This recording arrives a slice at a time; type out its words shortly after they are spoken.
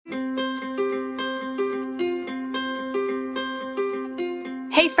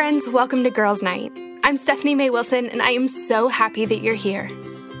Hey friends, welcome to Girls Night. I'm Stephanie Mae Wilson, and I am so happy that you're here.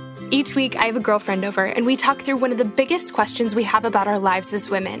 Each week, I have a girlfriend over, and we talk through one of the biggest questions we have about our lives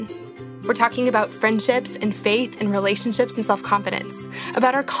as women. We're talking about friendships and faith and relationships and self-confidence,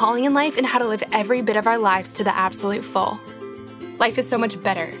 about our calling in life and how to live every bit of our lives to the absolute full. Life is so much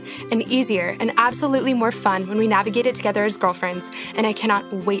better and easier and absolutely more fun when we navigate it together as girlfriends, and I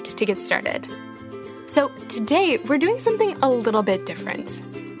cannot wait to get started. So today, we're doing something a little bit different.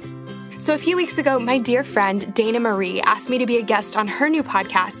 So a few weeks ago, my dear friend Dana Marie asked me to be a guest on her new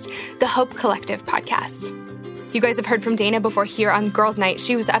podcast, the Hope Collective podcast. You guys have heard from Dana before here on Girls Night.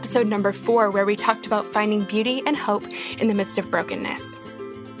 She was episode number 4, where we talked about finding beauty and hope in the midst of brokenness.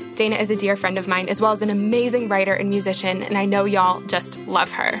 Dana is a dear friend of mine, as well as an amazing writer and musician, and I know y'all just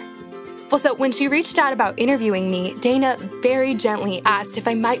love her. Well, so when she reached out about interviewing me, Dana very gently asked if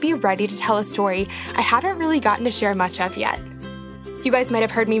I might be ready to tell a story I haven't really gotten to share much of yet. You guys might have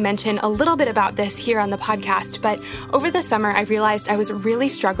heard me mention a little bit about this here on the podcast, but over the summer I realized I was really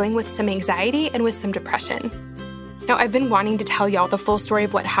struggling with some anxiety and with some depression. Now, I've been wanting to tell y'all the full story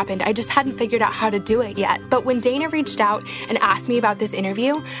of what happened. I just hadn't figured out how to do it yet. But when Dana reached out and asked me about this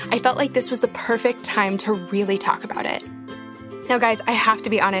interview, I felt like this was the perfect time to really talk about it. Now, guys, I have to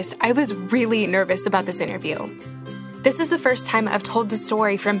be honest, I was really nervous about this interview. This is the first time I've told the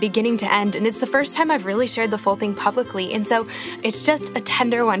story from beginning to end, and it's the first time I've really shared the full thing publicly, and so it's just a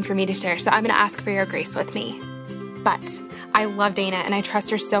tender one for me to share, so I'm going to ask for your grace with me. But I love Dana, and I trust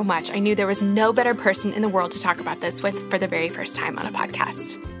her so much. I knew there was no better person in the world to talk about this with for the very first time on a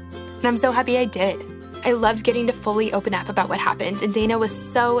podcast. And I'm so happy I did. I loved getting to fully open up about what happened, and Dana was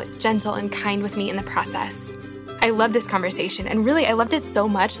so gentle and kind with me in the process. I loved this conversation, and really I loved it so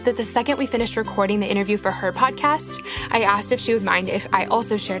much that the second we finished recording the interview for her podcast, I asked if she would mind if I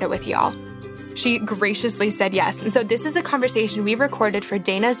also shared it with y'all. She graciously said yes, and so this is a conversation we recorded for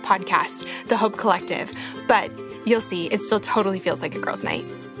Dana's podcast, The Hope Collective, but you'll see, it still totally feels like a girls' night.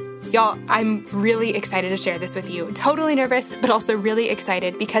 Y'all, I'm really excited to share this with you. Totally nervous, but also really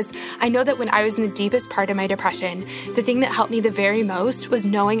excited because I know that when I was in the deepest part of my depression, the thing that helped me the very most was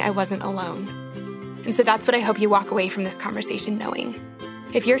knowing I wasn't alone. And so that's what I hope you walk away from this conversation knowing.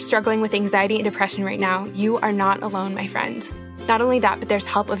 If you're struggling with anxiety and depression right now, you are not alone, my friend. Not only that, but there's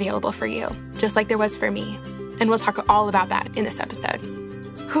help available for you, just like there was for me. And we'll talk all about that in this episode.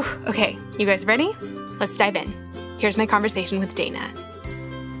 Whew, okay, you guys ready? Let's dive in. Here's my conversation with Dana.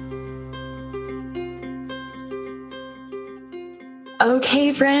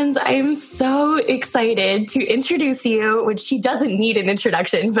 Okay, friends, I am so excited to introduce you, which she doesn't need an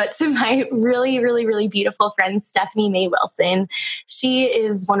introduction, but to my really, really, really beautiful friend, Stephanie Mae Wilson. She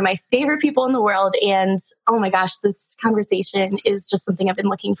is one of my favorite people in the world. And oh my gosh, this conversation is just something I've been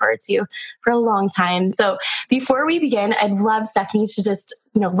looking forward to for a long time. So before we begin, I'd love Stephanie to just,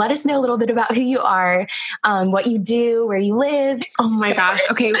 let us know a little bit about who you are, what you do, where you live. Oh my gosh.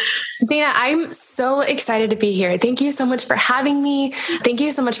 Okay. Dana, I'm so excited to be here. Thank you so much for having me. Thank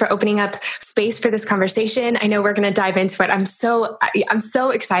you so much for opening up space for this conversation. I know we're going to dive into it. I'm so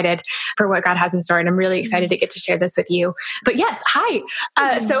excited for what God has in store, and I'm really excited to get to share this with you. But yes, hi.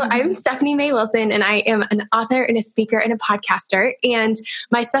 So I'm Stephanie Mae Wilson, and I am an author and a speaker and a podcaster. And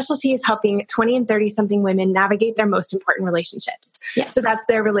my specialty is helping 20 and 30 something women navigate their most important relationships. Yes. So that's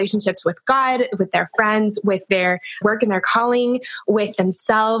their relationships with God, with their friends, with their work and their calling, with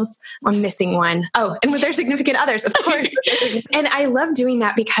themselves. I'm missing one. Oh, and with their significant others, of course. And I love doing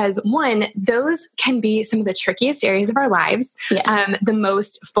that because, one, those can be some of the trickiest areas of our lives, yes. The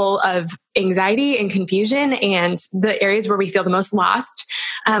most full of anxiety and confusion, and the areas where we feel the most lost.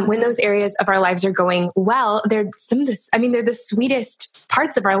 When those areas of our lives are going well, they're they're the sweetest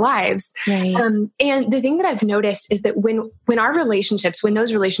parts of our lives. Right. And the thing that I've noticed is that when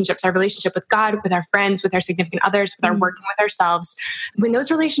those relationships, our relationship with God, with our friends, with our significant others, with our working with ourselves, when those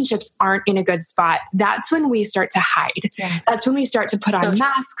relationships aren't in a good spot, that's when we start to hide. Yeah. That's when we start to put on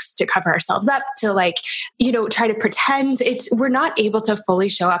masks, to cover ourselves up, to try to pretend. We're not able to fully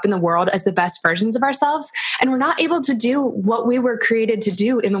show up in the world as the best versions of ourselves. And we're not able to do what we were created to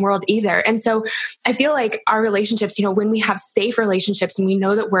do in the world either. And so I feel like our relationships, when we have safe relationships and we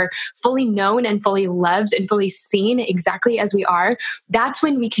know that we're fully known and fully loved and fully seen exactly as we are, that's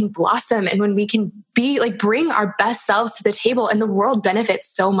when we can blossom and when we can bring our best selves to the table, and the world benefits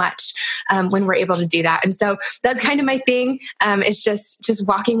so much when we're able to do that. And so that's kind of my thing. It's just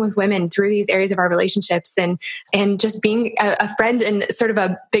walking with women through these areas of our relationships and just being a friend and sort of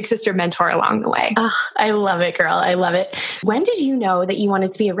a big sister mentor along the way. Oh, I love it, girl. I love it. When did you know that you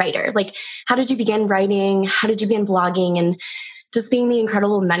wanted to be a writer? How did you begin writing? How did you begin blogging? And just being the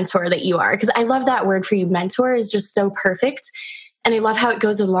incredible mentor that you are? Because I love that word for you. Mentor is just so perfect. And I love how it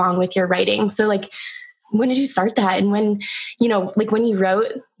goes along with your writing. So like, when did you start that? And when, like when you wrote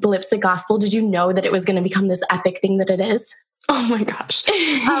The Lipstick Gospel, did you know that it was going to become this epic thing that it is? Oh my gosh.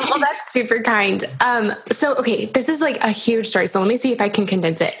 Well, that's super kind. Okay, this is like a huge story. So let me see if I can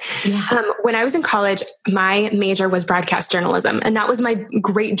condense it. Yeah. When I was in college, my major was broadcast journalism. And that was my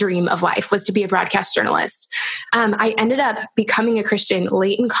great dream of life, was to be a broadcast journalist. I ended up becoming a Christian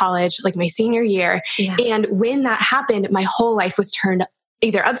late in college, like my senior year. Yeah. And when that happened, my whole life was turned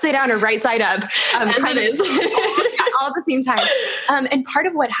either upside down or right side up. Kind of all at the same time. And part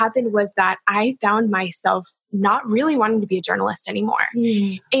of what happened was that I found myself not really wanting to be a journalist anymore.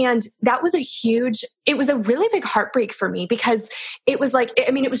 And that was it was a really big heartbreak for me, because it was like,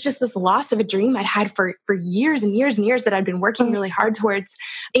 it was just this loss of a dream I'd had for years and years and years that I'd been working really hard towards.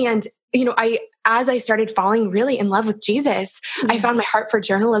 And, as I started falling really in love with Jesus, I found my heart for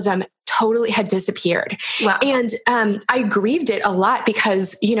journalism totally had disappeared. Wow. And I grieved it a lot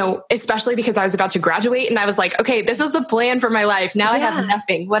because, especially because I was about to graduate and I was like, okay, this is the plan for my life. Now I have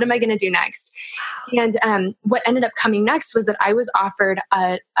nothing. What am I going to do next? And what ended up coming next was that I was offered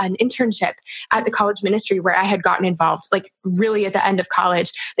an internship at the college ministry where I had gotten involved, like really at the end of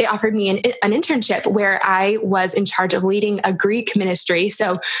college. They offered me an internship where I was in charge of leading a Greek ministry.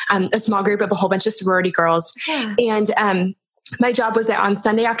 So a small group of a whole bunch of sorority girls. Yeah. And my job was that on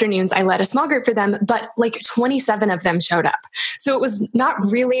Sunday afternoons, I led a small group for them, but like 27 of them showed up. So it was not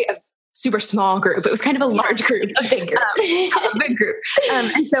really a super small group. It was kind of a large group. A big group. A big group.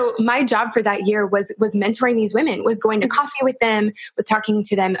 And so my job for that year was mentoring these women, was going to coffee with them, was talking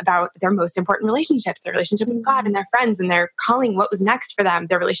to them about their most important relationships, their relationship with God and their friends and their calling, what was next for them,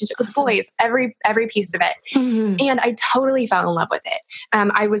 their relationship with boys, every piece of it. Mm-hmm. And I totally fell in love with it.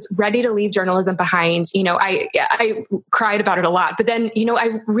 I was ready to leave journalism behind. I cried about it a lot, but then,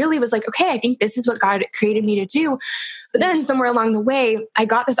 I really was like, okay, I think this is what God created me to do. But then somewhere along the way, I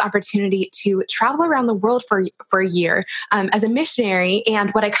got this opportunity to travel around the world for a year as a missionary. And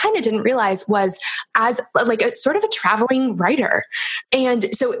what I kind of didn't realize was as like a sort of a traveling writer. And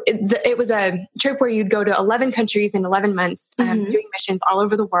so it was a trip where you'd go to 11 countries in 11 months doing missions all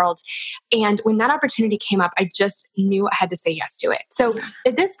over the world. And when that opportunity came up, I just knew I had to say yes to it. So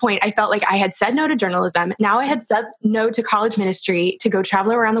at this point, I felt like I had said no to journalism. Now I had said no to college ministry to go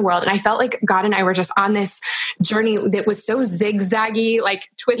travel around the world. And I felt like God and I were just on this journey that was so zigzaggy, like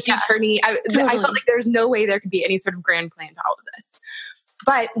twisty, turny. I felt like there's no way there could be any sort of grand plan to all of this.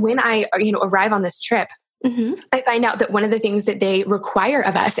 But when I, arrive on this trip, I find out that one of the things that they require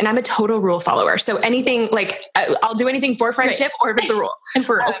of us, and I'm a total rule follower. So anything like I'll do anything for friendship or if it's a rule. And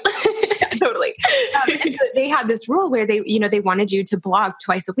for rules. Yeah, totally. And so they had this rule where they wanted you to blog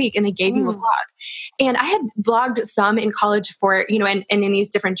twice a week and they gave you a blog. And I had blogged some in college for, and in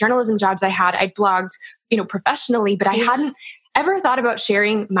these different journalism jobs I'd blogged, professionally, but I hadn't ever thought about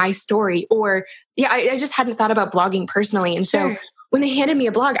sharing my story or, I just hadn't thought about blogging personally. And so when they handed me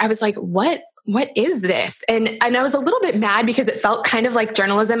a blog, I was like, what is this? And I was a little bit mad because it felt kind of like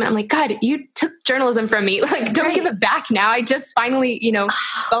journalism. And I'm like, God, you took journalism from me. Like, don't give it back now. I just finally,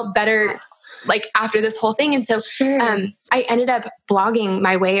 felt better like after this whole thing. And so I ended up blogging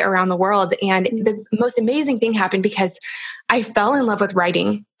my way around the world. And the most amazing thing happened because I fell in love with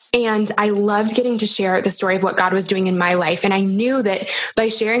writing. And I loved getting to share the story of what God was doing in my life. And I knew that by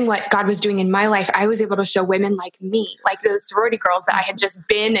sharing what God was doing in my life, I was able to show women like me, like those sorority girls that I had just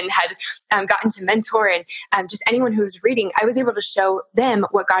been and had gotten to mentor and just anyone who was reading, I was able to show them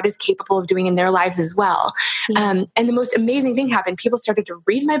what God is capable of doing in their lives as well. And the most amazing thing happened. People started to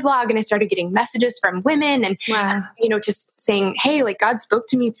read my blog and I started getting messages from women and, just saying, hey, like God spoke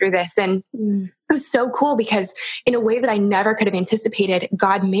to me through this. And it was so cool because in a way that I never could have anticipated,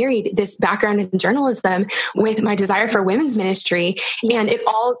 God married this background in journalism with my desire for women's ministry. And it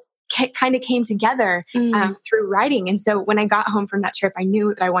all kind of came together through writing. And so when I got home from that trip, I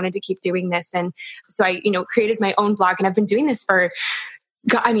knew that I wanted to keep doing this. And so I, created my own blog and I've been doing this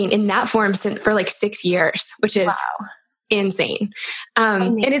in that form for like 6 years, which is insane.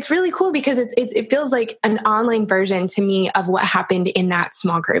 And it's really cool because it feels like an online version to me of what happened in that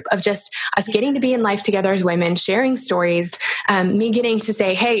small group of just us getting to be in life together as women, sharing stories, me getting to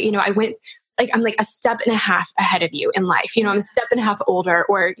say, hey, I'm like a step and a half ahead of you in life. I'm a step and a half older,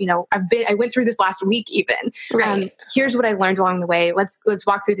 or, I went through this last week even. Here's what I learned along the way. Let's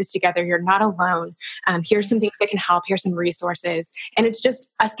walk through this together. You're not alone. Here's some things that can help. Here's some resources. And it's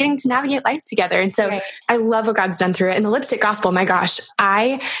just us getting to navigate life together. And so I love what God's done through it. And the Lipstick Gospel, my gosh,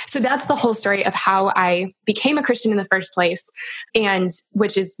 so that's the whole story of how I became a Christian in the first place. And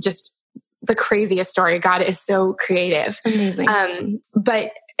which is just the craziest story. God is so creative. Amazing.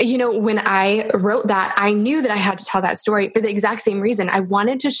 But when I wrote that, I knew that I had to tell that story for the exact same reason. I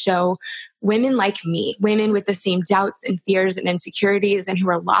wanted to show women like me, women with the same doubts and fears and insecurities and who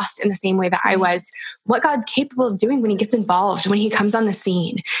are lost in the same way that I was, what God's capable of doing when he gets involved, when he comes on the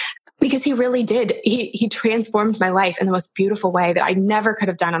scene. Because he really did. He transformed my life in the most beautiful way that I never could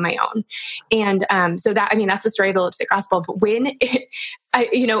have done on my own. And so that's the story of the Lipstick Gospel. But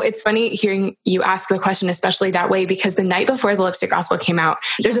it's funny hearing you ask the question, especially that way, because the night before the Lipstick Gospel came out,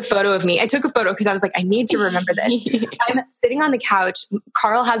 there's a photo of me. I took a photo because I was like, I need to remember this. I'm sitting on the couch.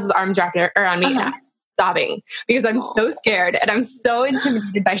 Carl has his arms wrapped around me. And I'm sobbing because I'm so scared and I'm so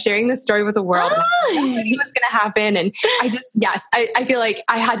intimidated by sharing this story with the world. I don't know what's going to happen. And I feel like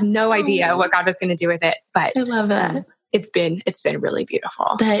I had no idea what God was going to do with it, but I love that. It's been really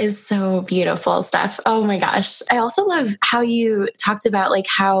beautiful. That is so beautiful, Steph. Oh my gosh. I also love how you talked about like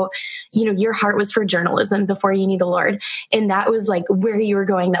how, your heart was for journalism before you knew the Lord. And that was like where you were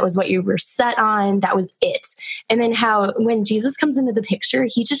going. That was what you were set on. That was it. And then how when Jesus comes into the picture,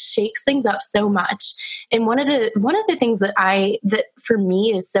 he just shakes things up so much. And one of the things that for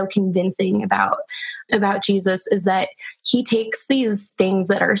me is so convincing about Jesus is that he takes these things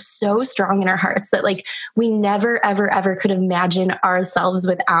that are so strong in our hearts that like we never, ever could imagine ourselves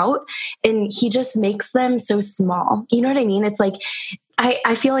without. And he just makes them so small. You know what I mean? It's like,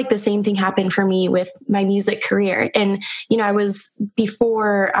 I feel like the same thing happened for me with my music career. And, I was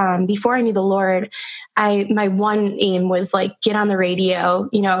before I knew the Lord, my one aim was like, get on the radio,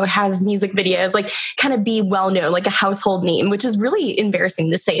 have music videos, like kind of be well-known, like a household name, which is really embarrassing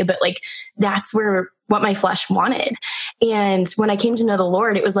to say, but like, that's what my flesh wanted. And when I came to know the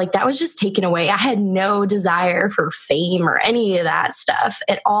Lord, it was like, that was just taken away. I had no desire for fame or any of that stuff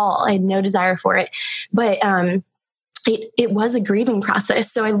at all. I had no desire for it. But, it was a grieving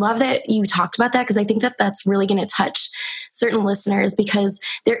process. So I love that you talked about that because I think that that's really going to touch certain listeners because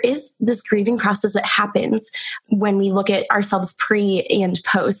there is this grieving process that happens when we look at ourselves pre and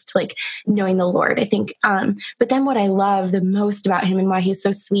post, like knowing the Lord, I think. But then what I love the most about him and why he's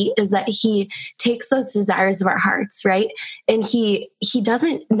so sweet is that he takes those desires of our hearts, right? And he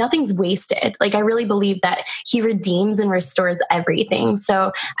doesn't, nothing's wasted. Like I really believe that he redeems and restores everything.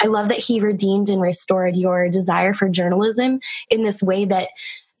 So I love that he redeemed and restored your desire for journalism in this way that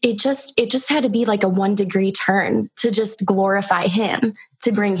it just had to be like a 1 degree turn to just glorify him,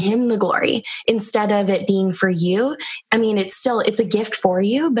 to bring him the glory instead of it being for you. I mean, it's a gift for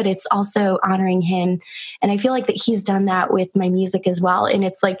you, but it's also honoring him. And I feel like that he's done that with my music as well. And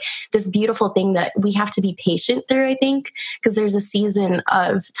it's like this beautiful thing that we have to be patient through, I think, because there's a season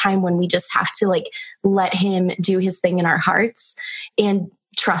of time when we just have to like let him do his thing in our hearts and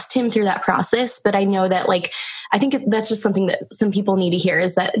trust him through that process. But I know that like, I think that's just something that some people need to hear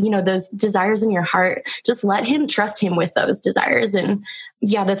is that, those desires in your heart, just let him, trust him with those desires. And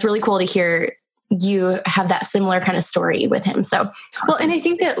yeah, that's really cool to hear you have that similar kind of story with him. So, well, and I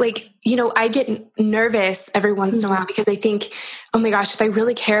think that like, I get nervous every once in a while because I think, oh my gosh, if I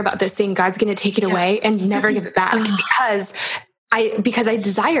really care about this thing, God's going to take it away and never give it back because I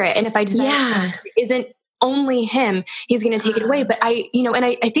desire it. And if I desire it isn't only him, he's going to take it away. But I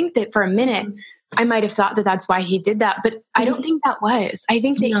think that for a minute, I might have thought that that's why he did that, but I don't think that was. I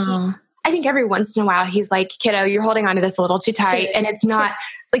think that I think every once in a while he's like, kiddo, you're holding on to this a little too tight. And it's not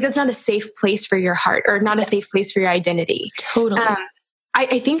like, that's not a safe place for your heart or not a safe place for your identity. Totally.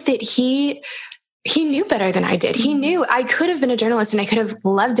 I think that he knew better than I did. He knew I could have been a journalist and I could have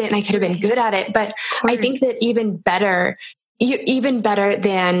loved it and I could have been good at it. But I think that even better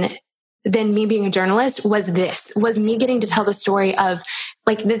than me being a journalist was me getting to tell the story of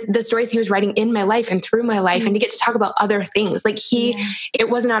like the stories he was writing in my life and through my life and to get to talk about other things. Like it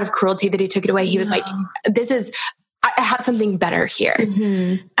wasn't out of cruelty that he took it away. He was like, I have something better here.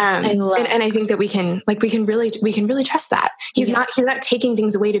 Mm-hmm. And I think that we can really trust that. He's not taking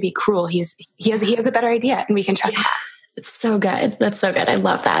things away to be cruel. He has a better idea and we can trust that. It's so good. That's so good. I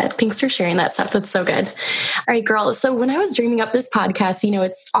love that. Thanks for sharing that stuff. That's so good. All right, girl. So when I was dreaming up this podcast,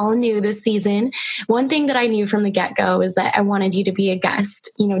 it's all new this season. One thing that I knew from the get-go is that I wanted you to be a guest.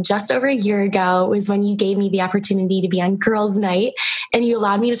 Just over a year ago was when you gave me the opportunity to be on Girls Night and you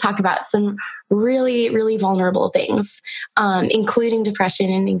allowed me to talk about some really, really vulnerable things, including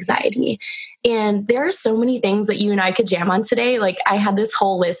depression and anxiety. And there are so many things that you and I could jam on today. Like I had this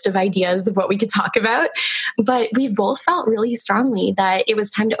whole list of ideas of what we could talk about, but we've both felt really strongly that it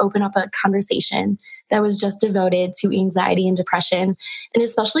was time to open up a conversation that was just devoted to anxiety and depression, and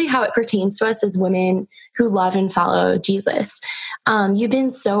especially how it pertains to us as women who love and follow Jesus. You've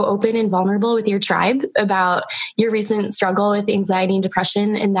been so open and vulnerable with your tribe about your recent struggle with anxiety and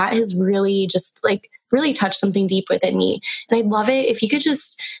depression, and that has really just really touched something deep within me. And I'd love it if you could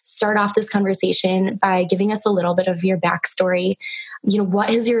just start off this conversation by giving us a little bit of your backstory. What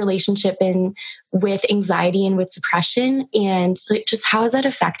has your relationship been with anxiety and with depression, and just how has that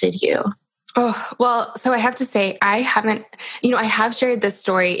affected you? Oh, well, so I have to say, I have shared this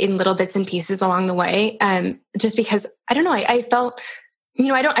story in little bits and pieces along the way. Just because I don't know, I felt,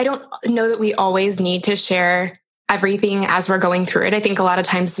 I don't know that we always need to share everything as we're going through it. I think a lot of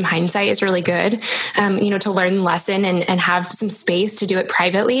times some hindsight is really good, to learn the lesson and have some space to do it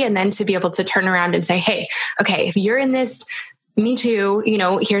privately, and then to be able to turn around and say, hey, okay, if you're in this, me too,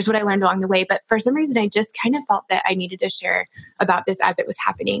 here's what I learned along the way. But for some reason, I just kind of felt that I needed to share about this as it was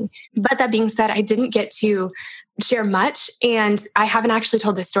happening. But that being said, I didn't get to share much, and I haven't actually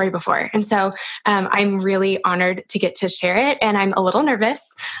told this story before. And so I'm really honored to get to share it, and I'm a little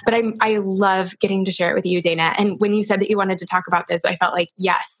nervous, but I love getting to share it with you, Dana. And when you said that you wanted to talk about this, I felt like,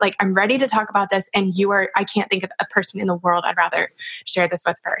 yes, I'm ready to talk about this. And I can't think of a person in the world I'd rather share this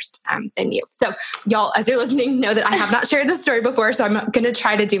with first than you. So y'all, as you're listening, know that I have not shared this story before, so I'm going to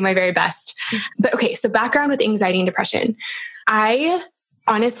try to do my very best. But okay, so background with anxiety and depression. I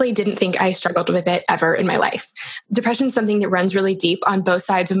honestly didn't think I struggled with it ever in my life. Depression is something that runs really deep on both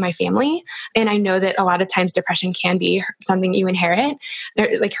sides of my family. And I know that a lot of times depression can be something you inherit,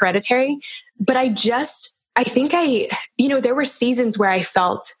 like hereditary. But I think there were seasons where I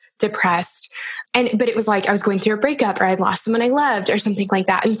felt depressed. But it was like I was going through a breakup, or I'd lost someone I loved, or something like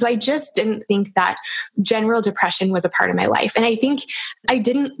that. And so I just didn't think that general depression was a part of my life. And I think I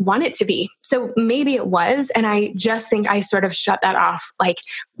didn't want it to be. So maybe it was. And I just think I sort of shut that off. Like,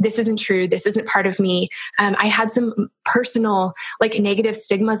 this isn't true. This isn't part of me. I had some personal, negative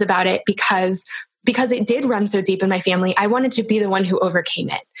stigmas about it because it did run so deep in my family. I wanted to be the one who overcame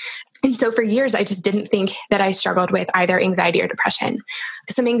it. And so for years, I just didn't think that I struggled with either anxiety or depression.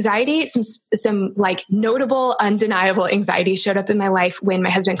 Some anxiety, some notable, undeniable anxiety showed up in my life when my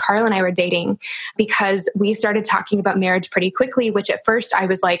husband Carl and I were dating, because we started talking about marriage pretty quickly, which at first I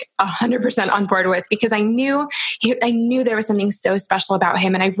was 100% on board with, because I knew there was something so special about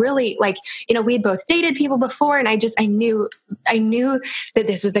him. And I really we'd both dated people before, and I knew that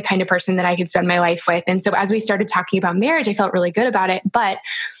this was the kind of person that I could spend my life with. And so as we started talking about marriage, I felt really good about it. But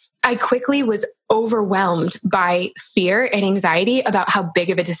I quickly was overwhelmed by fear and anxiety about how big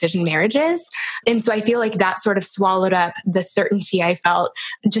of a decision marriage is. And so I feel like that sort of swallowed up the certainty I felt,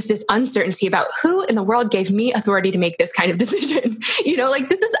 just this uncertainty about who in the world gave me authority to make this kind of decision.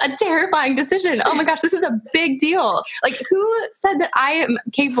 This is a terrifying decision. Oh my gosh, this is a big deal. Who said that I am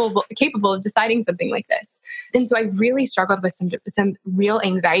capable of deciding something like this? And so I really struggled with some real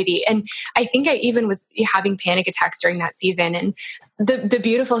anxiety. And I think I even was having panic attacks during that season. And the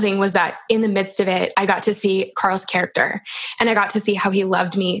beautiful thing was that in the midst of it, I got to see Carl's character, and I got to see how he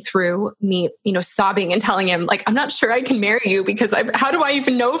loved me through me, sobbing and telling him, I'm not sure I can marry you because how do I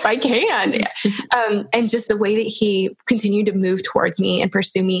even know if I can? And just the way that he continued to move towards me and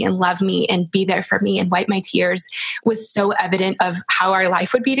pursue me and love me and be there for me and wipe my tears was so evident of how our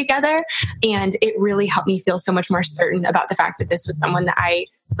life would be together. And it really helped me feel so much more certain about the fact that this was someone that I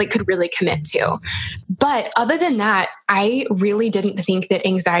could really commit to. But other than that, I really didn't think that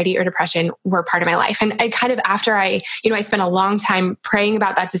anxiety or depression were part of my life. And I kind of, after I spent a long time praying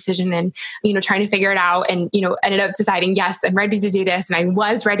about that decision and, trying to figure it out, and, ended up deciding, yes, I'm ready to do this. And I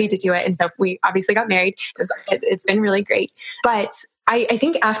was ready to do it. And so we obviously got married. It's been really great. But I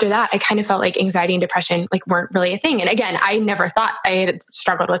think after that, I kind of felt like anxiety and depression weren't really a thing. And again, I never thought I had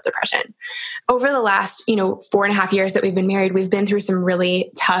struggled with depression. Over the last, 4.5 years that we've been married, we've been through some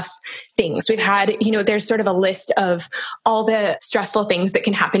really tough things. We've had, there's sort of a list of all the stressful things that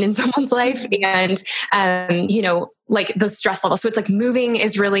can happen in someone's life. And, the stress level. So it's moving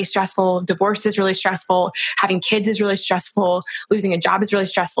is really stressful. Divorce is really stressful. Having kids is really stressful. Losing a job is really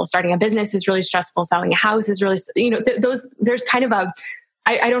stressful. Starting a business is really stressful. Selling a house is really, there's kind of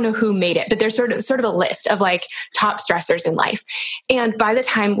I don't know who made it, but there's sort of a list of top stressors in life. And by the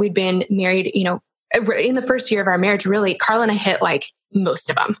time we'd been married, in the first year of our marriage, really, Carl and I hit most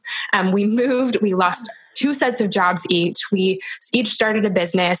of them. We moved, we lost 2 sets of jobs each. We each started a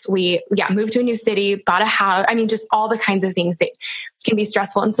business. We moved to a new city, bought a house. I mean, just all the kinds of things that can be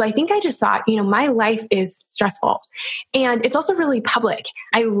stressful. And so I think I just thought, my life is stressful and it's also really public.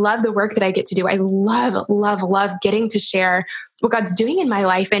 I love the work that I get to do. I love, love, love getting to share what God's doing in my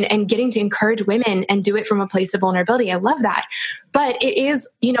life and getting to encourage women and do it from a place of vulnerability. I love that. But it is,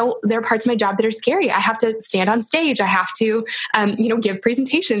 there are parts of my job that are scary. I have to stand on stage. I have to, give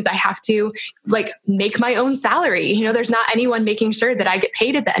presentations. I have to make my own salary. There's not anyone making sure that I get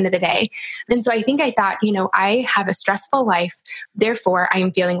paid at the end of the day. And so I think I thought, I have a stressful life. Therefore, I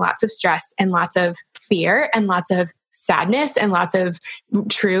am feeling lots of stress and lots of fear and lots of sadness and lots of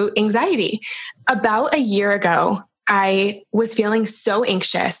true anxiety. About a year ago, I was feeling so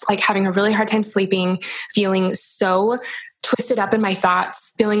anxious, having a really hard time sleeping, feeling so twisted up in my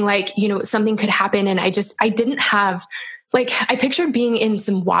thoughts, feeling like, something could happen. And I didn't have, I pictured being in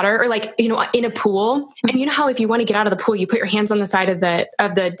some water or in a pool. And you know how if you want to get out of the pool, you put your hands on the side of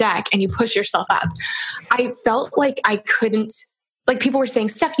the deck and you push yourself up. I felt like I couldn't, people were saying,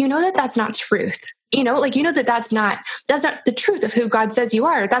 Steph, that's not truth. That's not the truth of who God says you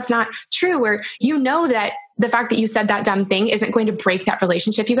are. That's not true. Or that the fact that you said that dumb thing isn't going to break that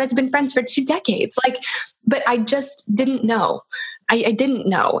relationship. You guys have been friends for 2 decades. But I just didn't know. I didn't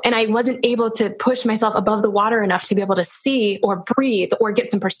know. And I wasn't able to push myself above the water enough to be able to see or breathe or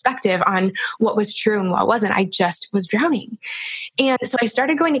get some perspective on what was true and what wasn't. I just was drowning. And so I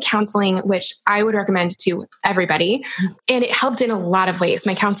started going to counseling, which I would recommend to everybody. And it helped in a lot of ways.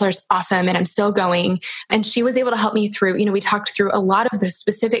 My counselor's awesome and I'm still going. And she was able to help me through, we talked through a lot of the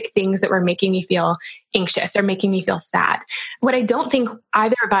specific things that were making me feel anxious or making me feel sad. What I don't think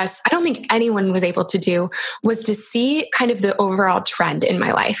either of us, I don't think anyone was able to do was to see kind of the overall trend in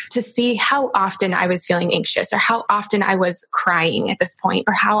my life, to see how often I was feeling anxious or how often I was crying at this point,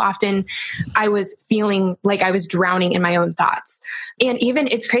 or how often I was feeling like I was drowning in my own thoughts. And even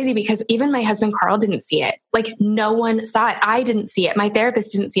it's crazy because even my husband, Carl, didn't see it. No one saw it. I didn't see it. My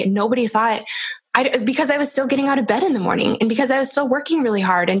therapist didn't see it. Nobody saw it. Because I was still getting out of bed in the morning and because I was still working really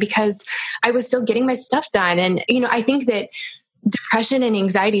hard and because I was still getting my stuff done. And, I think that depression and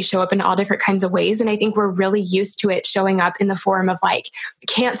anxiety show up in all different kinds of ways. And I think we're really used to it showing up in the form of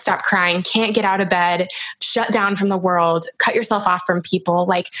can't stop crying, can't get out of bed, shut down from the world, cut yourself off from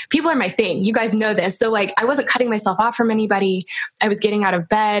people. People are my thing. You guys know this. So I wasn't cutting myself off from anybody. I was getting out of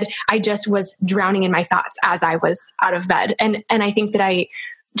bed. I just was drowning in my thoughts as I was out of bed. And I think that I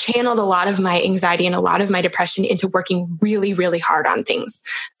channeled a lot of my anxiety and a lot of my depression into working really, really hard on things.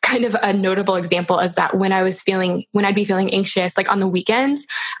 Kind of a notable example is that when I'd be feeling anxious, on the weekends,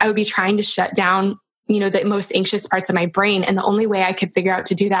 I would be trying to shut down, the most anxious parts of my brain. And the only way I could figure out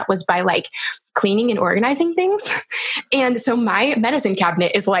to do that was by cleaning and organizing things. And so my medicine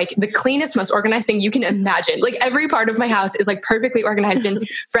cabinet is the cleanest, most organized thing you can imagine. Every part of my house is perfectly organized. And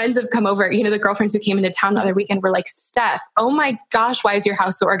friends have come over, the girlfriends who came into town the other weekend were like, Steph, oh my gosh, why is your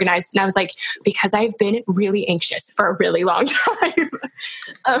house so organized? And I was like, because I've been really anxious for a really long time.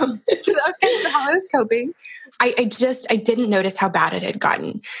 So that's kind of how I was coping. I didn't notice how bad it had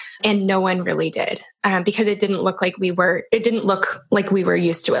gotten, and no one really did, because it didn't look like we were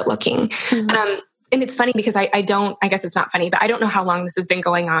used to it looking. Mm-hmm. And it's funny because I guess it's not funny, but I don't know how long this has been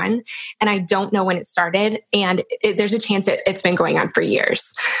going on, and I don't know when it started, and there's a chance it's been going on for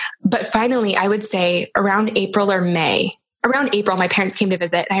years. But finally, I would say around April or May, around April, my parents came to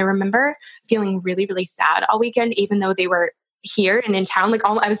visit, and I remember feeling really, really sad all weekend, even though they were here and in town.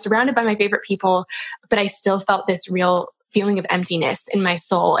 I was surrounded by my favorite people, but I still felt this real feeling of emptiness in my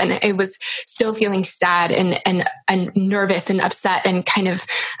soul. And I was still feeling sad and nervous and upset and kind of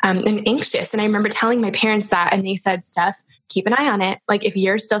and anxious. And I remember telling my parents that, and they said, Steph, keep an eye on it. If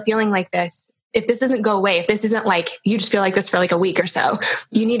you're still feeling like this, if this doesn't go away, if this isn't you just feel like this for a week or so,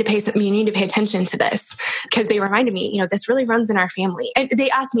 you need to pay attention to this. Because they reminded me, this really runs in our family. And they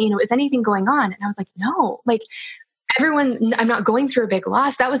asked me, is anything going on? And I was like, no, everyone, I'm not going through a big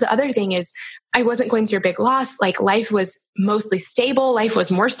loss. That was the other thing, is I wasn't going through a big loss. Life was mostly stable. Life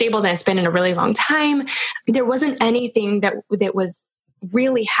was more stable than it's been in a really long time. There wasn't anything that was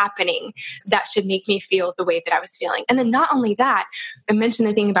really happening that should make me feel the way that I was feeling. And then not only that, I mentioned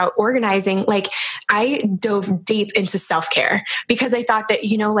the thing about organizing. I dove deep into self-care because I thought that,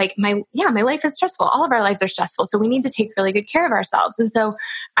 my life is stressful. All of our lives are stressful. So we need to take really good care of ourselves. And so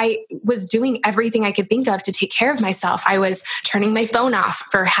I was doing everything I could think of to take care of myself. I was turning my phone off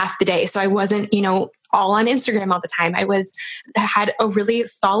for half the day. So I wasn't, all on Instagram all the time. I had a really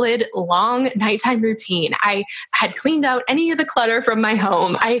solid, long nighttime routine. I had cleaned out any of the clutter from my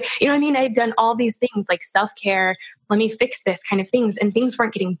home. I had done all these things like self-care, let me fix this kind of things. And things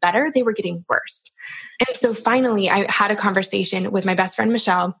weren't getting better. They were getting worse. And so finally I had a conversation with my best friend,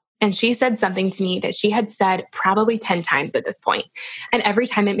 Michelle. And she said something to me that she had said probably 10 times at this point. And every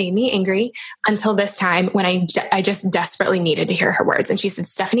time it made me angry until this time when I just desperately needed to hear her words. And she said,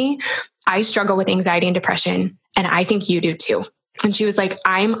 Stephanie, I struggle with anxiety and depression, and I think you do too. And she was like,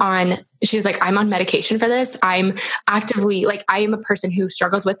 I'm on medication for this. I'm actively, like, I am a person who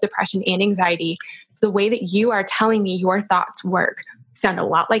struggles with depression and anxiety. The way that you are telling me your thoughts work sound a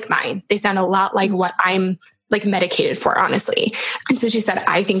lot like mine. They sound a lot like what I'm like medicated for, honestly. And so she said,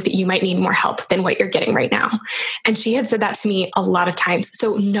 I think that you might need more help than what you're getting right now. And she had said that to me a lot of times.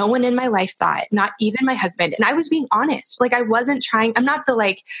 So no one in my life saw it, not even my husband. And I was being honest. Like, I wasn't trying, I'm not the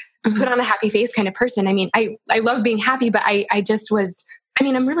like put on a happy face kind of person. I mean, I love being happy, but I just was,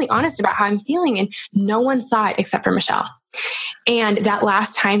 I'm really honest about how I'm feeling, and no one saw it except for Michelle. And that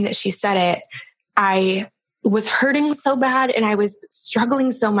last time that she said it, I was hurting so bad, and I was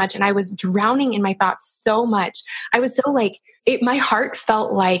struggling so much, and I was drowning in my thoughts so much. I was so like, my heart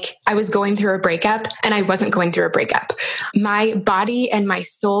felt like I was going through a breakup, and I wasn't going through a breakup. My body and my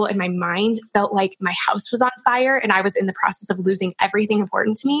soul and my mind felt like my house was on fire, and I was in the process of losing everything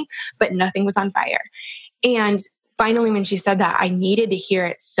important to me, but nothing was on fire. And finally, when she said that, I needed to hear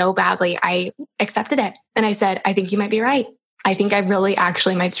it so badly. I accepted it. And I said, I think you might be right. I think I really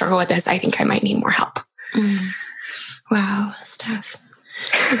actually might struggle with this. I think I might need more help. Wow, Steph.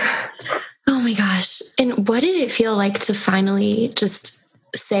 Oh my gosh. And what did it feel like to finally just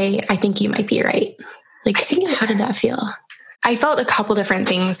say, I think you might be right? Like, how did that feel? I felt a couple different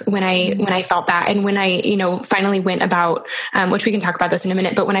things when I felt that. And when I, finally went about, which we can talk about this in a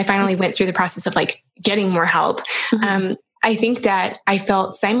minute, but when I finally went through the process of like getting more help, I think that I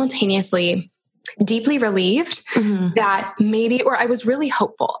felt simultaneously deeply relieved that maybe, or I was really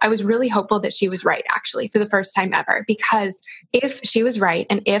hopeful. I was really hopeful that she was right, actually, for the first time ever, because if she was right,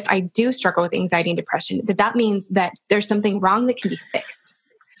 and if I do struggle with anxiety and depression, that means that there's something wrong that can be fixed.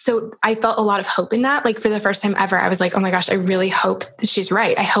 So I felt a lot of hope in that. Like, for the first time ever, I was like, oh my gosh, I really hope that she's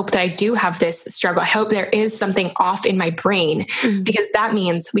right. I hope that I do have this struggle. I hope there is something off in my brain, because that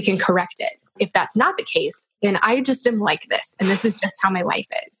means we can correct it. If that's not the case, then I just am like this, and this is just how my life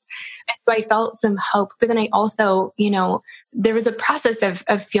is. And so I felt some hope, but then I also, there was a process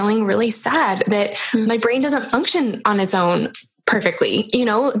of feeling really sad that my brain doesn't function on its own perfectly,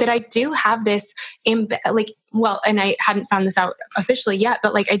 that I do have this, and I hadn't found this out officially yet,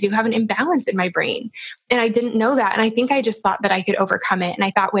 but like, I do have an imbalance in my brain, and I didn't know that. And I think I just thought that I could overcome it. And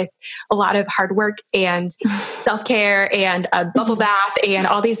I thought with a lot of hard work and self-care and a bubble bath and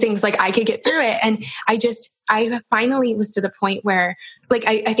all these things, like, I could get through it. And I finally was to the point where, like,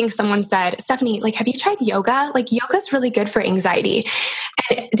 I think someone said, Stephanie, like, have you tried yoga? Like, yoga's really good for anxiety.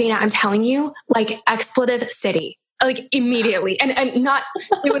 And Dana, I'm telling you, like, expletive city. Like, immediately. And not,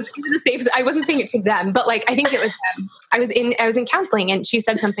 it was the safest. I wasn't saying it to them, but like, I think it was them. I was in counseling, and she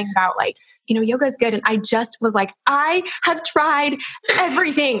said something about like, yoga is good. And I just was like, I have tried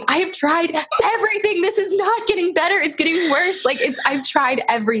everything. I have tried everything. This is not getting better. It's getting worse. Like, I've tried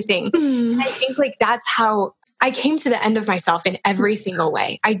everything. And I think like, that's how I came to the end of myself in every single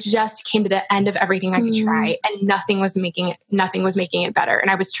way. I just came to the end of everything I could try, and nothing was making it better. And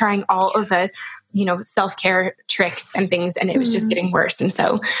I was trying all of the, self-care tricks and things, and it was just getting worse. And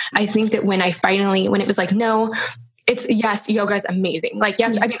so I think that when it was like, no, it's yes, yoga is amazing. Like,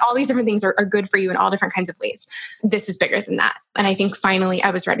 yes, all these different things are good for you in all different kinds of ways. This is bigger than that. And I think finally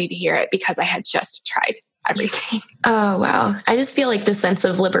I was ready to hear it, because I had just tried everything. Oh, wow. I just feel like the sense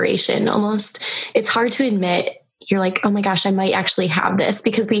of liberation almost. It's hard to admit. You're like, oh my gosh, I might actually have this,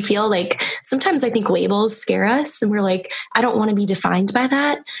 because we feel like sometimes I think labels scare us, and we're like, I don't want to be defined by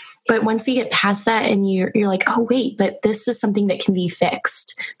that. But once you get past that, and you're like, oh wait, but this is something that can be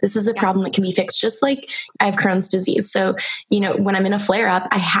fixed. This is a problem that can be fixed. Just like I have Crohn's disease. So, when I'm in a flare up,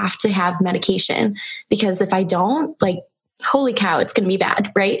 I have to have medication, because if I don't, like, holy cow, it's going to be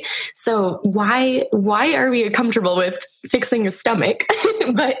bad, right? So why are we comfortable with fixing a stomach?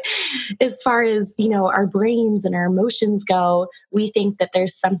 But as far as, our brains and our emotions go, we think that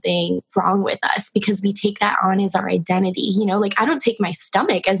there's something wrong with us, because we take that on as our identity. Like, I don't take my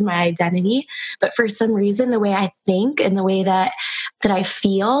stomach as my identity, but for some reason, the way I think and the way that I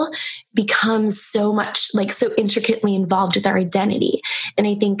feel becomes so much, like, so intricately involved with our identity. And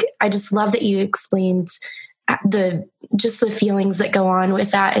I think I just love that you explained the feelings that go on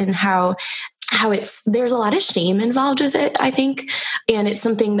with that, and how there's a lot of shame involved with it, I think. And it's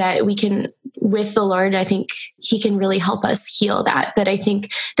something that we can with the Lord, I think he can really help us heal that. But I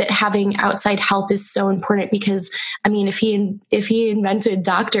think that having outside help is so important because, I mean, if he invented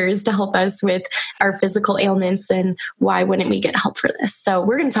doctors to help us with our physical ailments, then why wouldn't we get help for this? So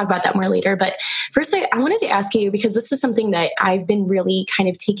we're going to talk about that more later. But first, I wanted to ask you, because this is something that I've been really kind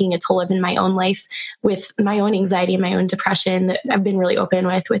of taking a toll of in my own life with my own anxiety and my own depression that I've been really open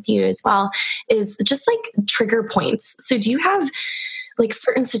with you as well, is just like trigger points. So do you have like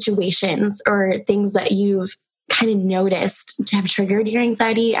certain situations or things that you've kind of noticed have triggered your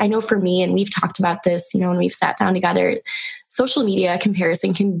anxiety? I know for me, and we've talked about this, when we've sat down together, social media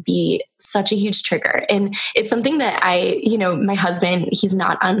comparison can be such a huge trigger. And it's something that my husband, he's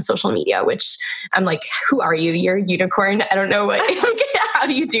not on social media, which I'm like, who are you? You're a unicorn. I don't know how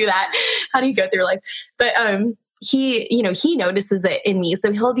do you do that? How do you go through life? But, he notices it in me.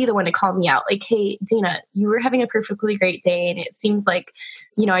 So he'll be the one to call me out like, hey, Dana, you were having a perfectly great day. And it seems like,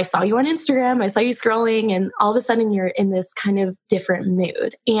 I saw you on Instagram, I saw you scrolling, and all of a sudden you're in this kind of different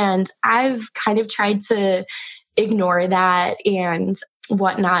mood. And I've kind of tried to ignore that and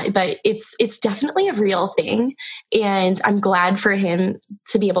whatnot, but it's definitely a real thing. And I'm glad for him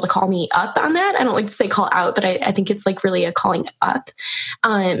to be able to call me up on that. I don't like to say call out, but I think it's like really a calling up.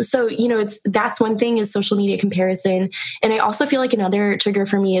 So, that's one thing is social media comparison. And I also feel like another trigger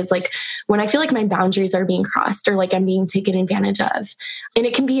for me is like when I feel like my boundaries are being crossed or like I'm being taken advantage of. And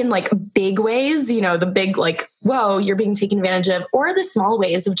it can be in like big ways, the big like, whoa, you're being taken advantage of, or the small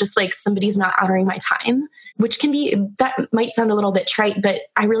ways of just like somebody's not honoring my time, which can be, that might sound a little bit trite, but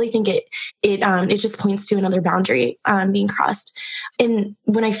I really think it just points to another boundary being crossed. And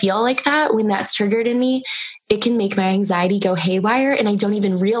when I feel like that, when that's triggered in me, it can make my anxiety go haywire. And I don't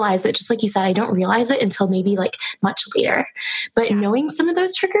even realize it. Just like you said, I don't realize it until maybe like much later. But knowing some of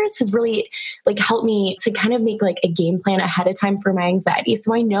those triggers has really like helped me to kind of make like a game plan ahead of time for my anxiety.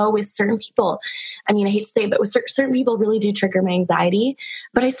 So I know with certain people, I mean, I hate to say it, but with certain people really do trigger my anxiety,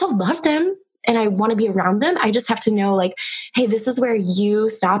 but I still love them. And I want to be around them. I just have to know like, hey, this is where you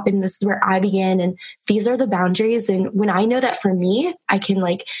stop and this is where I begin. And these are the boundaries. And when I know that for me, I can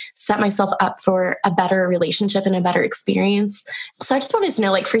like set myself up for a better relationship and a better experience. So I just wanted to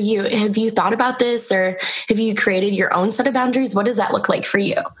know, like for you, have you thought about this or have you created your own set of boundaries? What does that look like for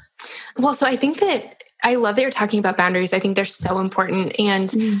you? Well, so I think that I love that you're talking about boundaries. I think they're so important.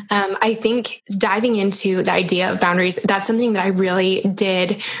 And I think diving into the idea of boundaries, that's something that I really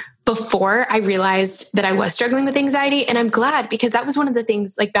did before I realized that I was struggling with anxiety. And I'm glad because that was one of the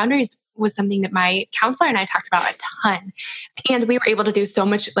things, like boundaries was something that my counselor and I talked about a ton. And we were able to do so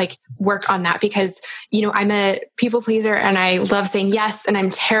much like work on that because, I'm a people pleaser and I love saying yes. And I'm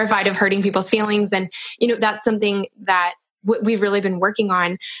terrified of hurting people's feelings. And, that's something that we've really been working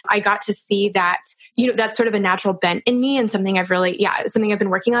on. I got to see that, that's sort of a natural bent in me and something I've been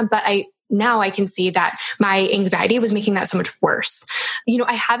working on. But now I can see that my anxiety was making that so much worse.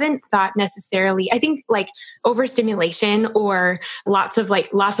 I haven't thought necessarily, I think like overstimulation or lots of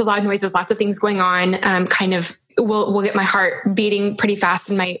loud noises, lots of things going on, kind of will get my heart beating pretty fast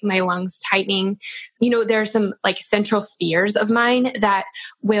and my lungs tightening. There are some like central fears of mine that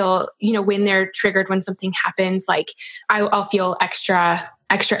will, when they're triggered, when something happens, like I'll feel extra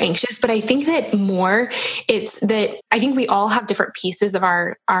anxious. But I think that more it's that I think we all have different pieces of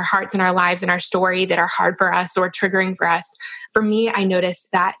our hearts and our lives and our story that are hard for us or triggering for us. For me, I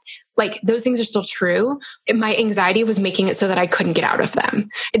noticed that like those things are still true. My anxiety was making it so that I couldn't get out of them.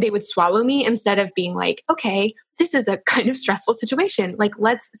 They would swallow me instead of being like, okay, this is a kind of stressful situation. Like,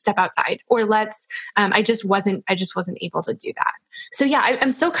 let's step outside or I just wasn't able to do that. So yeah,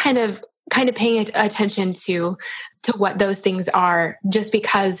 I'm still kind of paying attention to what those things are just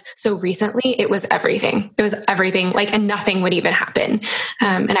because so recently it was everything. Like, and nothing would even happen.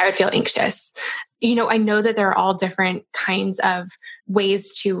 And I would feel anxious. I know that there are all different kinds of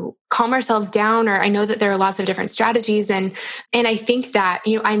ways to calm ourselves down, or I know that there are lots of different strategies. And I think that,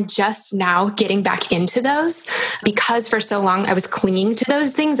 I'm just now getting back into those because for so long I was clinging to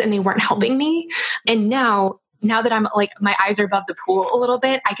those things and they weren't helping me. And now that I'm like, my eyes are above the pool a little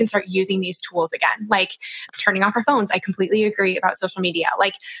bit, I can start using these tools again, like turning off our phones. I completely agree about social media,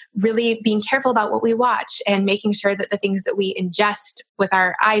 like really being careful about what we watch and making sure that the things that we ingest with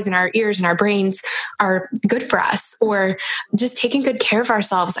our eyes and our ears and our brains are good for us, or just taking good care of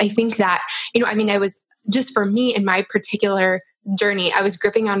ourselves. I think that, I was just for me in my particular journey, I was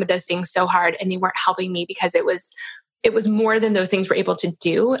gripping onto those things so hard and they weren't helping me because it was more than those things were able to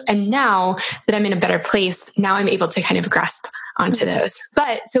do. And now that I'm in a better place, now I'm able to kind of grasp onto those.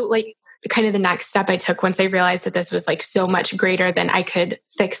 But so like kind of the next step I took once I realized that this was like so much greater than I could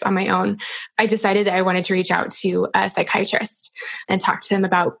fix on my own, I decided that I wanted to reach out to a psychiatrist and talk to them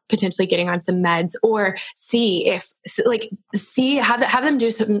about potentially getting on some meds, or have them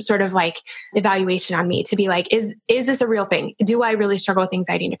do some sort of like evaluation on me to be like, is this a real thing? Do I really struggle with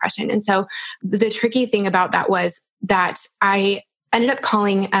anxiety and depression? And so the tricky thing about that was that I ended up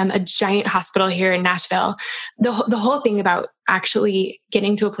calling a giant hospital here in Nashville. The whole thing about actually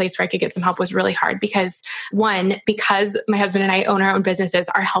getting to a place where I could get some help was really hard because because my husband and I own our own businesses,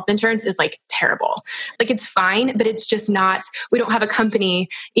 our health insurance is like terrible. Like it's fine, but it's just not, we don't have a company,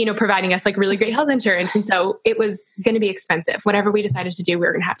 providing us like really great health insurance. And so it was going to be expensive. Whatever we decided to do, we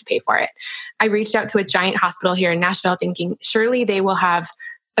were going to have to pay for it. I reached out to a giant hospital here in Nashville thinking, surely they will have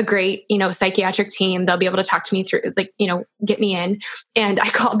a great, psychiatric team. They'll be able to talk to me through, get me in. And I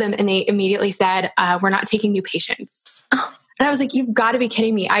called them and they immediately said, we're not taking new patients. Oh. And I was like, you've got to be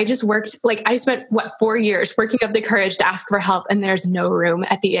kidding me. I just worked, I spent 4 years working up the courage to ask for help and there's no room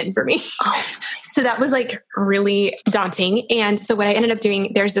at the inn for me. Oh. So that was like really daunting. And so what I ended up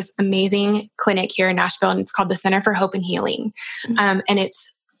doing, there's this amazing clinic here in Nashville and it's called the Center for Hope and Healing. And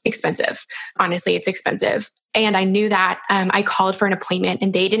it's expensive. Honestly, it's expensive. And I knew that. I called for an appointment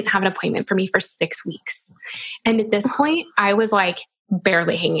and they didn't have an appointment for me for 6 weeks. And at this point, I was like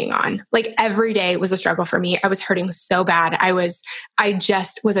barely hanging on. Like every day was a struggle for me. I was hurting so bad. I was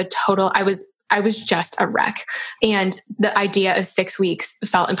just a wreck. And the idea of 6 weeks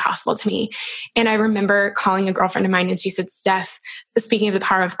felt impossible to me. And I remember calling a girlfriend of mine and she said, Steph, speaking of the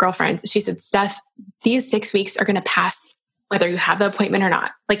power of girlfriends, she said, Steph, these 6 weeks are going to pass whether you have the appointment or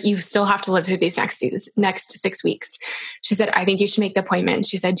not. Like you still have to live through these next 6 weeks. She said, I think you should make the appointment.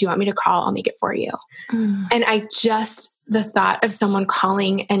 She said, do you want me to call? I'll make it for you. And the thought of someone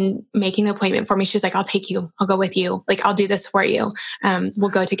calling and making the appointment for me, she's like, I'll take you. I'll go with you. Like, I'll do this for you. We'll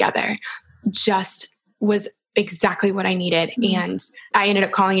go together. Just was exactly what I needed. And I ended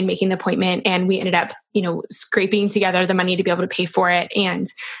up calling and making the appointment and we ended up, scraping together the money to be able to pay for it. And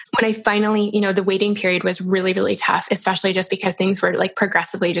when I finally, the waiting period was really, really tough, especially just because things were like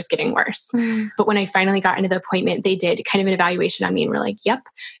progressively just getting worse. But when I finally got into the appointment, they did kind of an evaluation on me and were like, yep,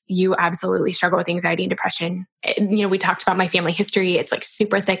 you absolutely struggle with anxiety and depression. We talked about my family history. It's like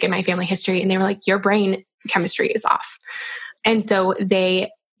super thick in my family history. And they were like, your brain chemistry is off. And so they,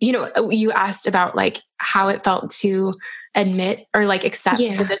 you asked about like how it felt to admit or like accept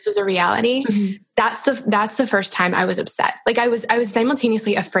that this was a reality. That's the first time I was upset. Like I was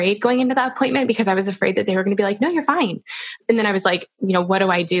simultaneously afraid going into that appointment because I was afraid that they were going to be like, no, you're fine. And then I was like, what do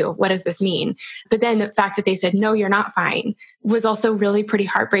I do? What does this mean? But then the fact that they said, no, you're not fine was also really pretty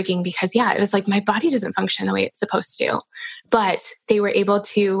heartbreaking because it was like, my body doesn't function the way it's supposed to. But they were able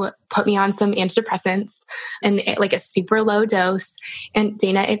to put me on some antidepressants and like a super low dose. And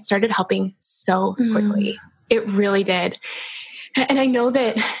Dana, it started helping so quickly. It really did. And I know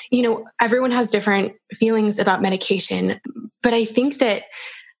that, everyone has different feelings about medication, but I think that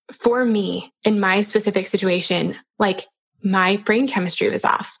for me, in my specific situation, like my brain chemistry was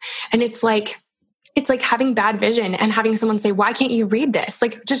off. And it's like having bad vision and having someone say, why can't you read this?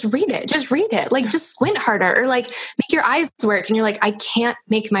 Like, just read it. Like, just squint harder or like make your eyes work. And you're like, I can't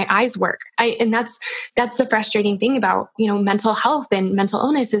make my eyes work. And that's the frustrating thing about, mental health and mental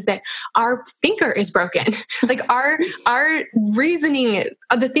illness is that our thinker is broken. Like our reasoning,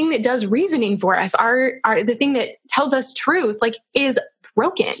 the thing that does reasoning for us, the thing that tells us truth, like is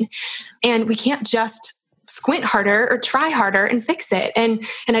broken. And we can't just squint harder or try harder and fix it. And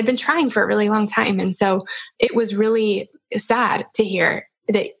I'd been trying for a really long time. And so it was really sad to hear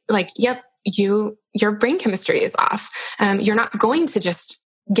that like, yep, your brain chemistry is off. You're not going to just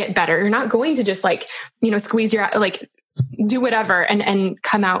get better. You're not going to just like, squeeze your, like do whatever and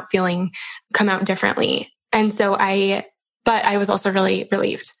come out differently. And so but I was also really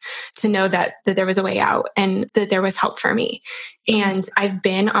relieved to know that there was a way out and that there was help for me. And I've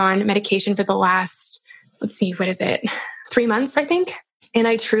been on medication for the last, 3 months, I think. And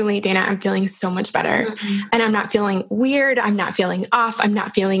I truly, Dana, I'm feeling so much better. And I'm not feeling weird. I'm not feeling off. I'm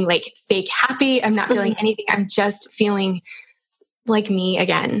not feeling like fake happy. I'm not feeling anything. I'm just feeling like me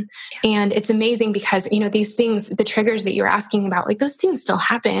again. And it's amazing because, these things, the triggers that you're asking about, like those things still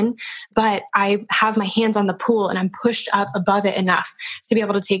happen, but I have my hands on the pool and I'm pushed up above it enough to be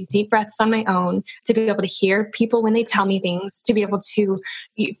able to take deep breaths on my own, to be able to hear people when they tell me things, to be able to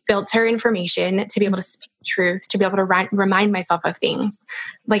filter information, to be able to speak truth, to be able to remind myself of things.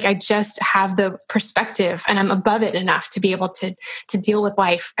 Like I just have the perspective and I'm above it enough to be able to deal with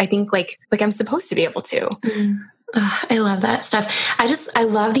life. I think like I'm supposed to be able to. Oh, I love that stuff. I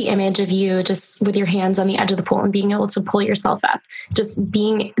love the image of you just with your hands on the edge of the pool and being able to pull yourself up, just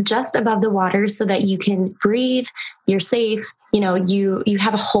being just above the water so that you can breathe, you're safe, you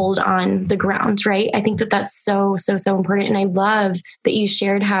have a hold on the ground, right? I think that that's so, so, so important. And I love that you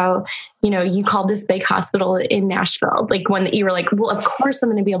shared how, you called this big hospital in Nashville, like one that you were like, well, of course I'm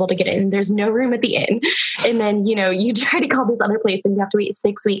going to be able to get in. There's no room at the inn. And then, you try to call this other place and you have to wait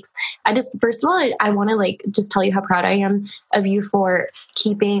 6 weeks. First of all, I want to just tell you how proud I am of you for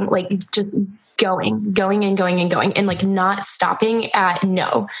keeping just going and going and going and not stopping at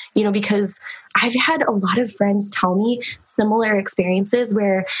no, because I've had a lot of friends tell me similar experiences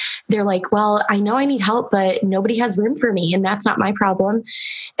where they're like, well, I know I need help, but nobody has room for me. And that's not my problem.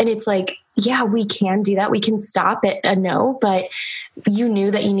 And it's like, yeah, we can do that. We can stop at a no, but you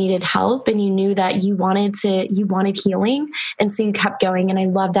knew that you needed help and you knew that you wanted healing. And so you kept going. And I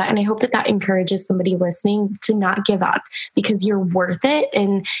love that. And I hope that that encourages somebody listening to not give up, because you're worth it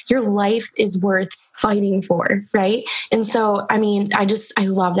and your life is worth fighting for. Right. And so, I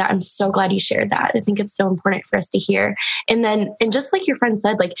love that. I'm so glad you shared that. I think it's so important for us to hear. And just like your friend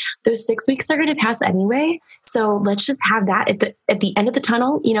said, those 6 weeks are going to pass anyway. So let's just have that at the end of the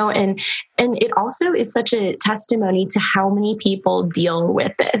tunnel, and it also is such a testimony to how many people deal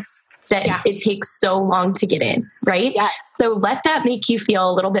with this, that it takes so long to get in, right? Yes. So let that make you feel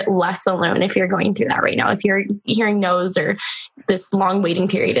a little bit less alone if you're going through that right now. If you're hearing no's or this long waiting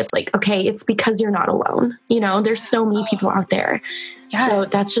period, it's like, okay, it's because you're not alone. There's so many people out there. Yes. So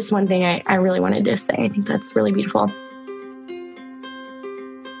that's just one thing I really wanted to say. I think that's really beautiful.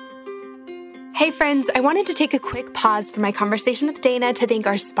 Hey friends, I wanted to take a quick pause from my conversation with Dana to thank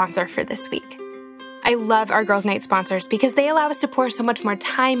our sponsor for this week. I love our Girls Night sponsors because they allow us to pour so much more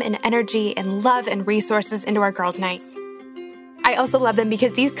time and energy and love and resources into our Girls Nights. I also love them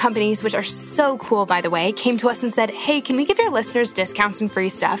because these companies, which are so cool by the way, came to us and said, hey, can we give your listeners discounts and free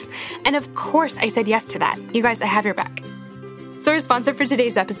stuff? And of course I said yes to that. You guys, I have your back. So our sponsor for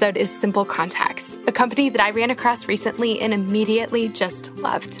today's episode is Simple Contacts, a company that I ran across recently and immediately just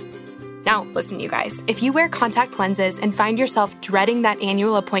loved. Now, listen, you guys, if you wear contact lenses and find yourself dreading that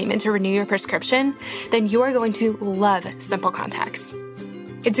annual appointment to renew your prescription, then you are going to love Simple Contacts.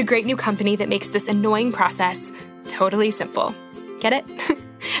 It's a great new company that makes this annoying process totally simple. Get it?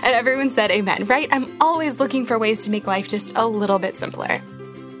 And everyone said amen, right? I'm always looking for ways to make life just a little bit simpler.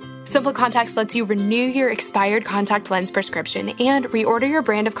 Simple Contacts lets you renew your expired contact lens prescription and reorder your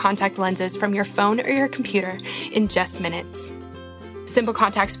brand of contact lenses from your phone or your computer in just minutes. Simple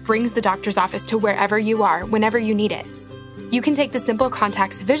Contacts brings the doctor's office to wherever you are, whenever you need it. You can take the Simple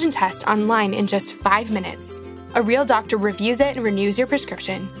Contacts vision test online in just 5 minutes. A real doctor reviews it and renews your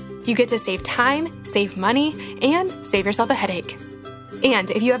prescription. You get to save time, save money, and save yourself a headache. And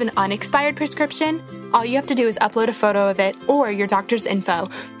if you have an unexpired prescription, all you have to do is upload a photo of it or your doctor's info,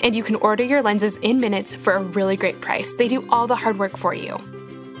 and you can order your lenses in minutes for a really great price. They do all the hard work for you.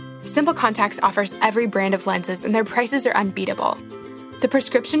 Simple Contacts offers every brand of lenses, and their prices are unbeatable. The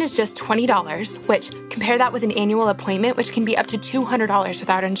prescription is just $20, which, compare that with an annual appointment, which can be up to $200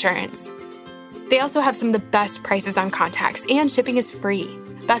 without insurance. They also have some of the best prices on contacts, and shipping is free.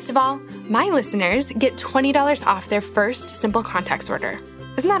 Best of all, my listeners get $20 off their first Simple Contacts order.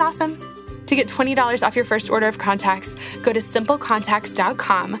 Isn't that awesome? To get $20 off your first order of contacts, go to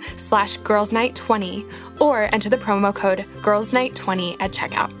simplecontacts.com/girlsnight20 or enter the promo code girlsnight20 at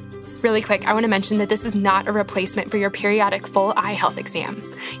checkout. Really quick, I want to mention that this is not a replacement for your periodic full eye health exam.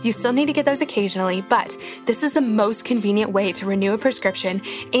 You still need to get those occasionally, but this is the most convenient way to renew a prescription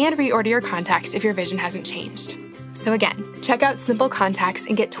and reorder your contacts if your vision hasn't changed. So again, check out Simple Contacts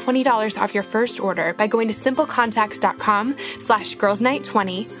and get $20 off your first order by going to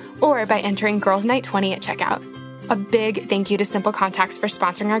simplecontacts.com/girlsnight20 or by entering girlsnight20 at checkout. A big thank you to Simple Contacts for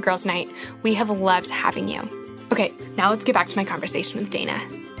sponsoring our Girls Night. We have loved having you. Okay, now let's get back to my conversation with Dana.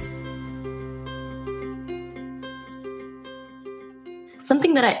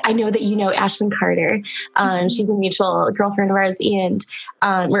 Something that I know that you know, Ashlyn Carter. She's a mutual girlfriend of ours, and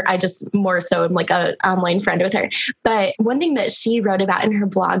I just more so am like an online friend with her. But one thing that she wrote about in her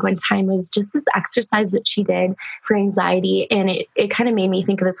blog one time was just this exercise that she did for anxiety, and it kind of made me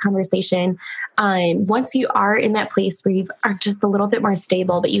think of this conversation. Once you are in that place where you are just a little bit more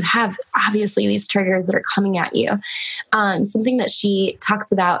stable, but you have obviously these triggers that are coming at you, something that she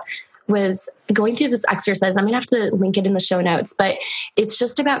talks about was going through this exercise. I'm going to have to link it in the show notes, but it's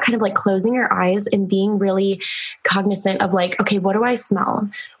just about kind of like closing your eyes and being really cognizant of like, okay, what do I smell?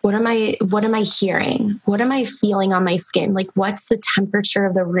 What am I hearing? What am I feeling on my skin? Like, what's the temperature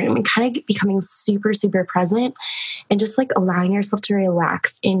of the room? And kind of becoming super, super present and just like allowing yourself to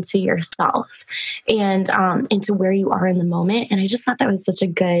relax into yourself and into where you are in the moment. And I just thought that was such a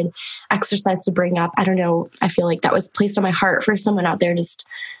good exercise to bring up. I don't know. I feel like that was placed on my heart for someone out there. Just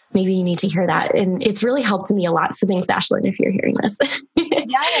maybe you need to hear that. And it's really helped me a lot. So thanks, Ashlyn, if you're hearing this.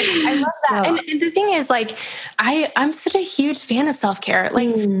 Yeah, I love that. And the thing is, like, I'm such a huge fan of self-care.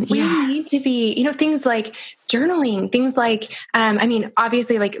 Like, we need to be, things like journaling, things like,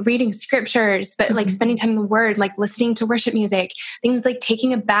 obviously like reading scriptures, but like spending time in the Word, like listening to worship music, things like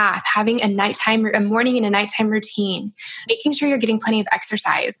taking a bath, having a morning and a nighttime routine, making sure you're getting plenty of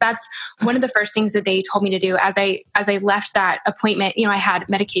exercise. That's one of the first things that they told me to do as I left that appointment. I had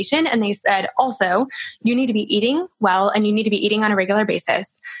medication, and they said, also, you need to be eating well, and you need to be eating on a regular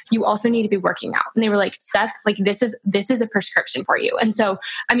basis. You also need to be working out. And they were like, Steph, like this is a prescription for you. And so,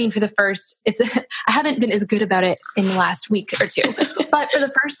 for the first, I haven't been as good about it in the last week or two, but for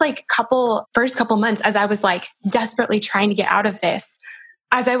the first couple months, as I was like desperately trying to get out of this,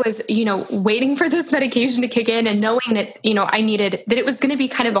 as I was, waiting for this medication to kick in and knowing that, I needed, that it was going to be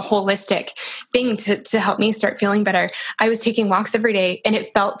kind of a holistic thing to help me start feeling better. I was taking walks every day, and it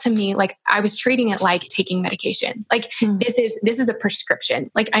felt to me like I was treating it like taking medication. Like this is a prescription.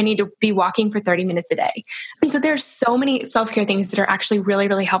 Like I need to be walking for 30 minutes a day. And so there's so many self-care things that are actually really,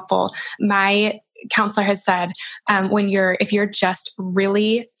 really helpful. My counselor has said, if you're just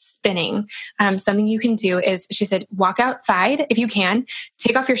really spinning, something you can do is, she said, walk outside if you can,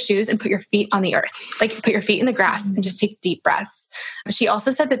 take off your shoes and put your feet on the earth, like put your feet in the grass and just take deep breaths. She also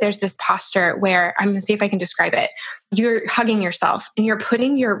said that there's this posture where, I'm going to see if I can describe it. You're hugging yourself and you're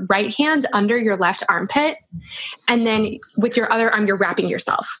putting your right hand under your left armpit. And then with your other arm, you're wrapping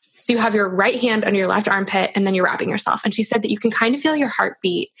yourself. So you have your right hand under your left armpit and then you're wrapping yourself. And she said that you can kind of feel your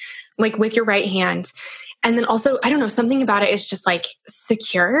heartbeat like with your right hand. And then also, I don't know, something about it is just like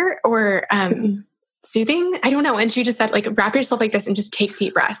secure or soothing. I don't know. And she just said, like, wrap yourself like this and just take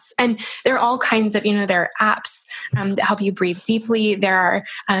deep breaths. And there are all kinds of, there are apps that help you breathe deeply. There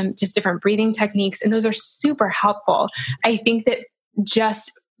are just different breathing techniques, and those are super helpful. I think that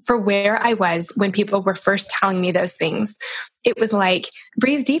just for where I was when people were first telling me those things, it was like,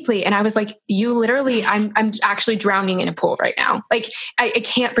 breathe deeply. And I was like, you literally, I'm actually drowning in a pool right now. Like I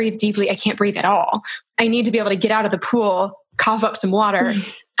can't breathe deeply. I can't breathe at all. I need to be able to get out of the pool, cough up some water,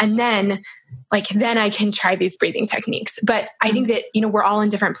 and then I can try these breathing techniques. But I think that, we're all in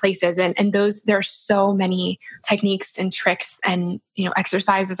different places, and there are so many techniques and tricks, and,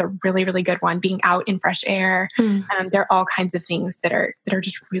 exercise is a really, really good one. Being out in fresh air. There are all kinds of things that are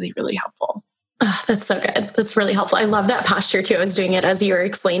just really, really helpful. Oh, that's so good. That's really helpful. I love that posture too. I was doing it as you were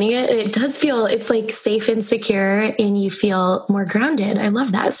explaining it. It does feel, it's like safe and secure, and you feel more grounded. I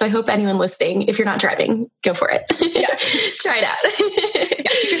love that. So I hope anyone listening, if you're not driving, go for it. Yes. Try it out.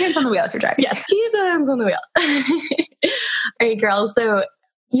 Yeah, keep your hands on the wheel if you're driving. Yes. Keep the hands on the wheel. All right, girls. So,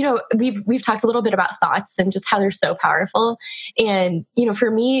 we've talked a little bit about thoughts and just how they're so powerful. And,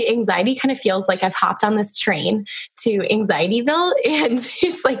 for me, anxiety kind of feels like I've hopped on this train to Anxietyville, and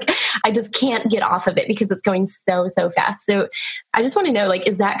it's like, I just can't get off of it because it's going so, so fast. So I just want to know, like,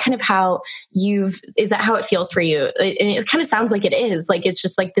 is that kind of how is that how it feels for you? And it kind of sounds like it is. Like, it's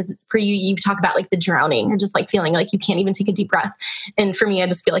just like this for you, you've talked about like the drowning, or just like feeling like you can't even take a deep breath. And for me, I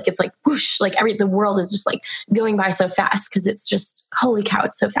just feel like it's like whoosh, like the world is just like going by so fast, because it's just, holy cow,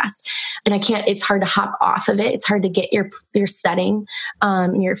 it's so fast. And it's hard to hop off of it. It's hard to get your setting,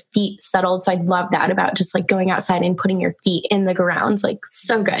 your feet settled. So I love that about just like going outside and putting your feet in the ground, like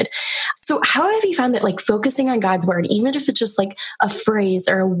so good. So how have you found that like focusing on God's word, even if it's just like a phrase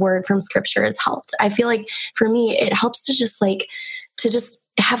or a word from scripture, has helped? I feel like for me, it helps to just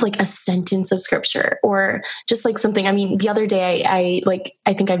have like a sentence of scripture, or just like something. I mean, the other day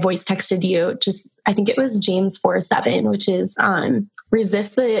I think I voice texted you, I think it was James 4:7, which is,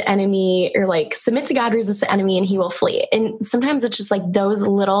 resist the enemy, or like submit to God, resist the enemy, and he will flee. And sometimes it's just like those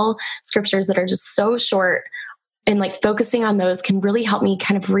little scriptures that are just so short, and like focusing on those can really help me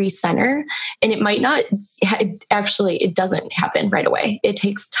kind of recenter. And it might not it doesn't happen right away. It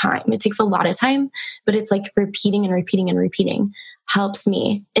takes time. It takes a lot of time, but it's like repeating and repeating and repeating helps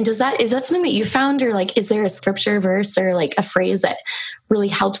me. And is that something that you found, or like, is there a scripture verse or like a phrase that really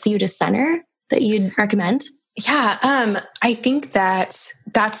helps you to center that you'd recommend? Yeah. I think that's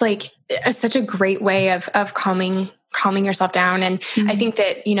like such a great way of calming calming yourself down. And I think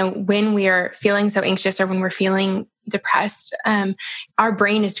that, when we are feeling so anxious or when we're feeling depressed, our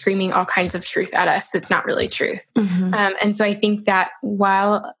brain is screaming all kinds of truth at us that's not really truth. And so I think that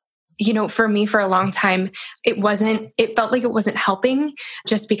while, for me, for a long time, it felt like it wasn't helping,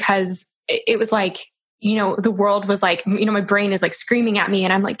 just because it was like, the world was like, my brain is like screaming at me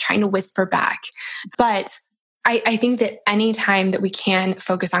and I'm like trying to whisper back. But I think that any time that we can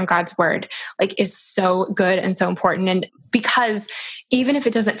focus on God's word, like, is so good and so important. And because even if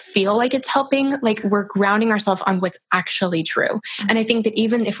it doesn't feel like it's helping, like, we're grounding ourselves on what's actually true. And I think that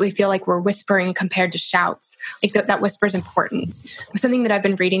even if we feel like we're whispering compared to shouts, like that whisper is important. Something that I've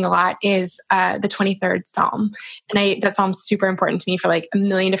been reading a lot is the 23rd Psalm. And that Psalm's super important to me for like a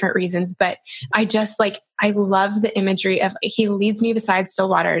million different reasons. But I love the imagery of he leads me beside still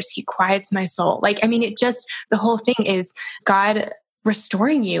waters. He quiets my soul. The whole thing is God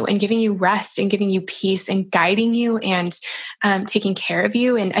restoring you and giving you rest and giving you peace and guiding you and taking care of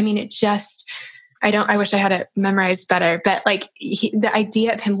you. And I wish I had it memorized better, but the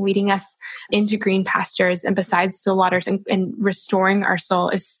idea of him leading us into green pastures and beside still waters and restoring our soul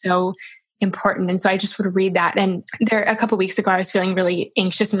is so important. And so I just would read that. And a couple of weeks ago, I was feeling really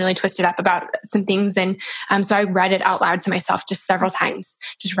anxious and really twisted up about some things. And so I read it out loud to myself just several times,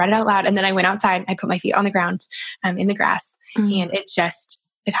 just read it out loud. And then I went outside, I put my feet on the ground in the grass, and it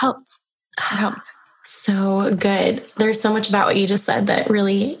helped. It helped. So good. There's so much about what you just said that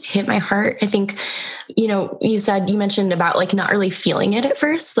really hit my heart. I think, you mentioned about like not really feeling it at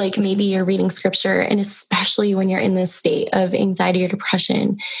first, like maybe you're reading scripture, and especially when you're in this state of anxiety or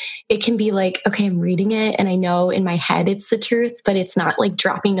depression, it can be like, okay, I'm reading it and I know in my head it's the truth, but it's not like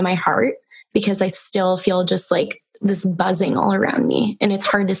dropping to my heart, because I still feel just like this buzzing all around me and it's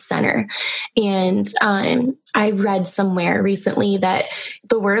hard to center. And I read somewhere recently that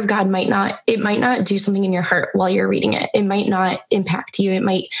the word of God might not do something in your heart while you're reading it. It might not impact you. It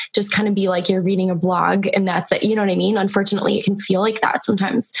might just kind of be like you're reading a blog and that's it. You know what I mean? Unfortunately, it can feel like that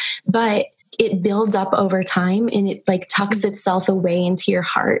sometimes, but it builds up over time and it like tucks itself away into your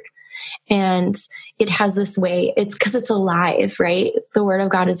heart. And it has this way, it's because it's alive, right? The word of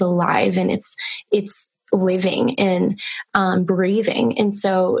God is alive and it's living and breathing. And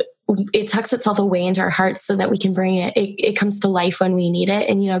so it tucks itself away into our hearts so that we can bring it. It comes to life when we need it.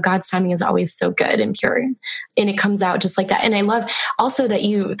 And, God's timing is always so good and pure, and it comes out just like that. And I love also that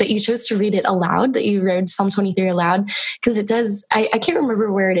you chose to read it aloud, that you read Psalm 23 aloud, because it does, I can't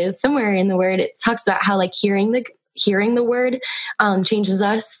remember where it is, somewhere in the word, it talks about how like hearing the word changes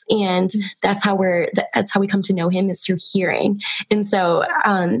us, and that's how we come to know him, is through hearing. And so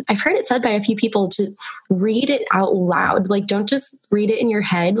I've heard it said by a few people to read it out loud, like don't just read it in your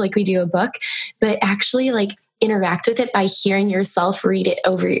head like we do a book, but actually like interact with it by hearing yourself read it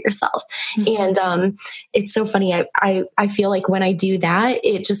over yourself. And it's so funny. I feel like when I do that,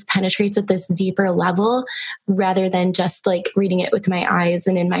 it just penetrates at this deeper level rather than just like reading it with my eyes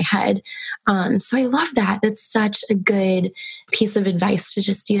and in my head. So I love that. That's such a good piece of advice, to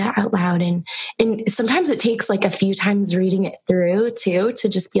just do that out loud. And sometimes it takes like a few times reading it through too, to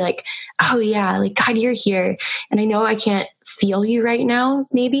just be like, oh yeah, like God, you're here. And I know I can't feel you right now.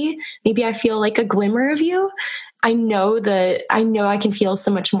 Maybe I feel like a glimmer of you. I know I can feel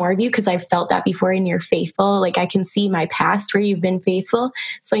so much more of you because I've felt that before, and you're faithful. Like I can see my past where you've been faithful.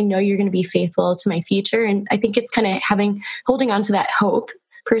 So I know you're going to be faithful to my future. And I think it's kind of holding on to that hope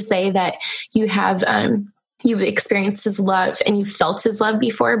per se, that you have, you've experienced his love and you've felt his love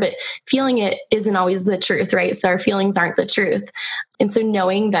before, but feeling it isn't always the truth, right? So our feelings aren't the truth. And so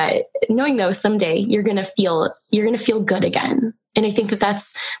knowing though someday you're going to feel good again. And I think that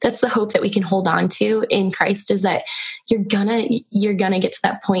that's the hope that we can hold on to in Christ, is that you're gonna get to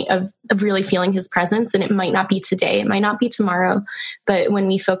that point of really feeling his presence. And it might not be today, it might not be tomorrow, but when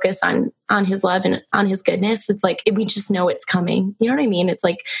we focus on his love and on his goodness, it's like, we just know it's coming. You know what I mean? It's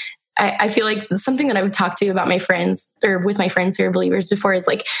like, I feel like something that I would talk to about my friends, or with my friends who are believers before, is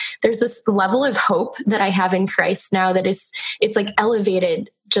like, there's this level of hope that I have in Christ now that it's like elevated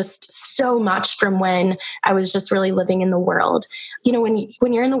just so much from when I was just really living in the world.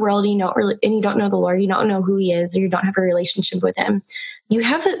 When you're in the world, and you don't know the Lord, you don't know who he is, or you don't have a relationship with him, you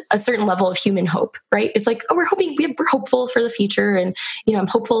have a certain level of human hope, right? It's like, oh, we're hopeful for the future. And, I'm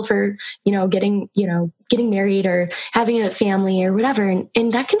hopeful for, getting married or having a family or whatever.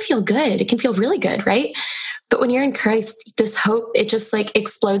 And that can feel good. It can feel really good, right? But when you're in Christ, this hope, it just like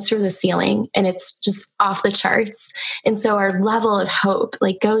explodes through the ceiling, and it's just off the charts. And so our level of hope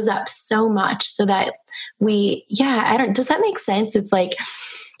like goes up so much, so that does that make sense? It's like,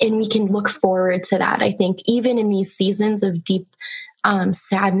 and we can look forward to that. I think even in these seasons of deep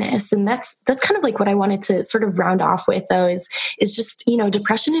sadness. And that's kind of like what I wanted to sort of round off with, though, is just,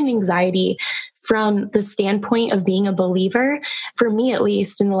 depression and anxiety from the standpoint of being a believer, for me, at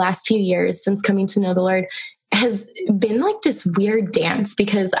least in the last few years since coming to know the Lord, has been like this weird dance,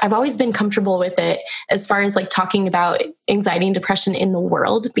 because I've always been comfortable with it as far as like talking about anxiety and depression in the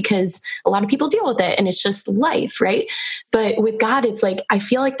world, because a lot of people deal with it and it's just life, right? But with God, it's like, I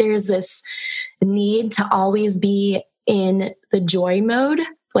feel like there's this need to always be in the joy mode.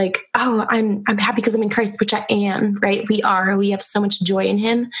 Like, oh, I'm happy because I'm in Christ, which I am, right? We have so much joy in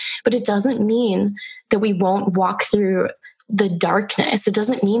him, but it doesn't mean that we won't walk through the darkness. It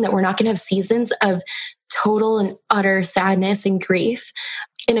doesn't mean that we're not going to have seasons of total and utter sadness and grief.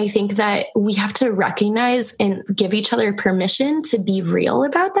 And I think that we have to recognize and give each other permission to be real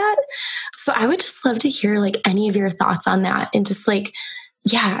about that. So I would just love to hear like any of your thoughts on that. And just like,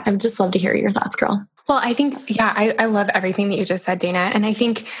 yeah, I would just love to hear your thoughts, girl. Well, I think, I love everything that you just said, Dana. And I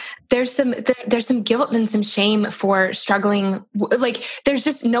think there's some guilt and some shame for struggling. Like there's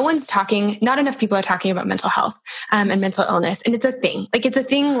just not enough people are talking about mental health and mental illness. And it's a thing. Like it's a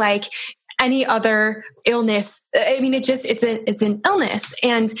thing like any other illness. I mean, it's an illness,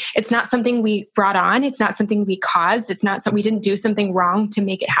 and it's not something we brought on. It's not something we caused. It's not something, we didn't do something wrong to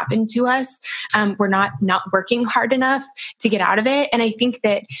make it happen to us. We're not working hard enough to get out of it. And I think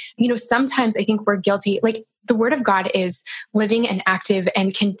that, sometimes I think we're guilty. Like the word of God is living and active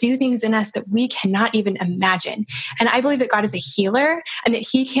and can do things in us that we cannot even imagine. And I believe that God is a healer and that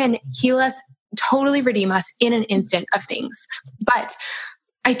he can heal us, totally redeem us in an instant of things. But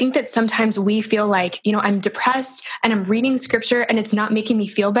I think that sometimes we feel like, I'm depressed and I'm reading scripture and it's not making me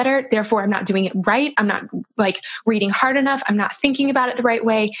feel better. Therefore, I'm not doing it right. I'm not like reading hard enough. I'm not thinking about it the right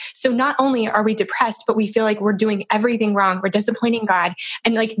way. So not only are we depressed, but we feel like we're doing everything wrong. We're disappointing God.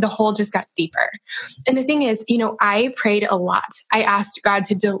 And like the hole just got deeper. And the thing is, I prayed a lot. I asked God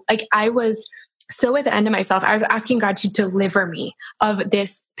I was so at the end of myself, I was asking God to deliver me of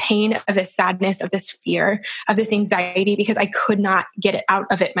this pain, of this sadness, of this fear, of this anxiety, because I could not get it out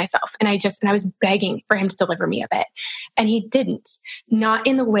of it myself. And I was begging for him to deliver me of it. And he didn't, not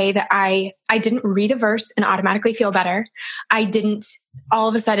in the way that I didn't read a verse and automatically feel better. I didn't all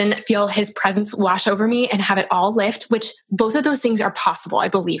of a sudden feel his presence wash over me and have it all lift, which both of those things are possible. I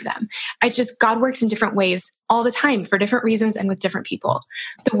believe them. God works in different ways all the time for different reasons and with different people.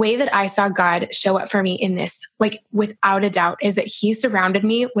 The way that I saw God show up for me in this, like without a doubt, is that he surrounded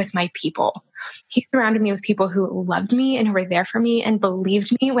me with my people. He surrounded me with people who loved me and who were there for me and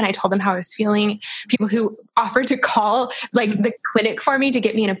believed me when I told them how I was feeling. People who offered to call like the clinic for me to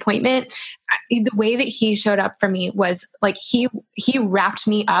get me an appointment. The way that he showed up for me was like he wrapped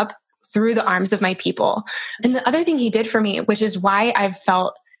me up through the arms of my people. And the other thing he did for me, which is why I've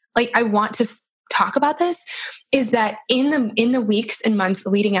felt like I want to talk about this, is that in the weeks and months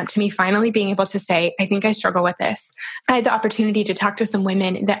leading up to me finally being able to say, I think I struggle with this, I had the opportunity to talk to some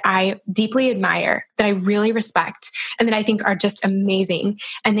women that I deeply admire, that I really respect, and that I think are just amazing.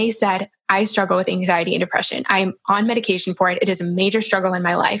 And they said, I struggle with anxiety and depression. I'm on medication for it. It is a major struggle in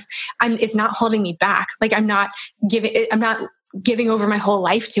my life. It's not holding me back. Like I'm not giving over my whole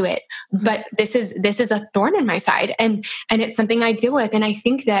life to it, but this is a thorn in my side, and it's something I deal with. And I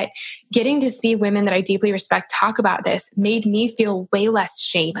think that getting to see women that I deeply respect talk about this made me feel way less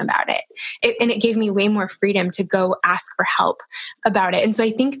shame about it. And it gave me way more freedom to go ask for help about it. And so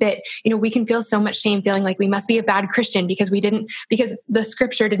I think that, we can feel so much shame feeling like we must be a bad Christian because the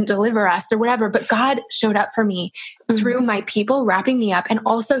scripture didn't deliver us or whatever. But God showed up for me through my people wrapping me up, and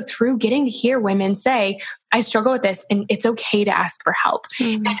also through getting to hear women say, I struggle with this and it's okay to ask for help.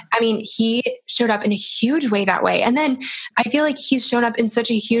 And I mean, he showed up in a huge way that way. And then I feel like he's shown up in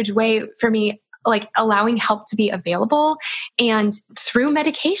such a huge way for me, like allowing help to be available and through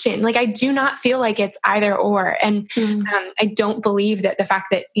medication. Like I do not feel like it's either or. And I don't believe that the fact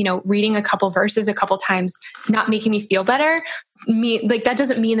that, reading a couple verses a couple times, not making me feel better, that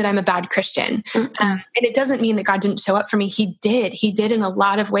doesn't mean that I'm a bad Christian. And it doesn't mean that God didn't show up for me. He did in a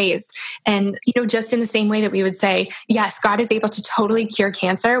lot of ways. And, just in the same way that we would say, yes, God is able to totally cure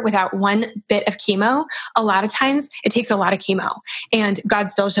cancer without one bit of chemo. A lot of times it takes a lot of chemo, and God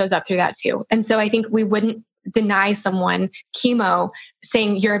still shows up through that too. And so I think we wouldn't deny someone chemo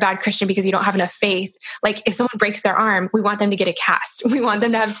saying you're a bad Christian because you don't have enough faith. Like if someone breaks their arm, we want them to get a cast. We want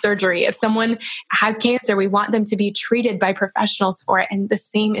them to have surgery. If someone has cancer, we want them to be treated by professionals for it. And the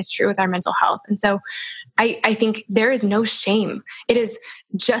same is true with our mental health. And so I think there is no shame. It is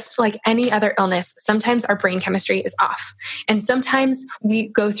just like any other illness. Sometimes our brain chemistry is off. And sometimes we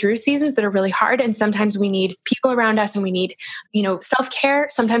go through seasons that are really hard. And sometimes we need people around us and we need, self-care.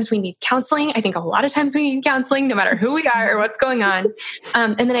 Sometimes we need counseling. I think a lot of times we need counseling, no matter who we are or what's going on.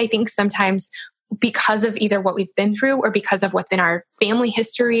 And then I think sometimes because of either what we've been through or because of what's in our family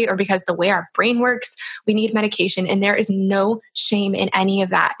history or because the way our brain works, we need medication. And there is no shame in any of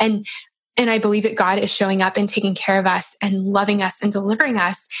that. And I believe that God is showing up and taking care of us and loving us and delivering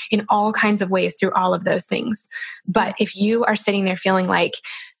us in all kinds of ways through all of those things. But if you are sitting there feeling like,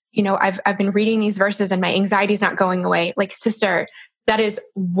 I've been reading these verses and my anxiety is not going away, like, sister, that is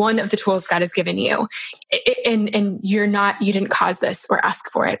one of the tools God has given you. And you didn't cause this or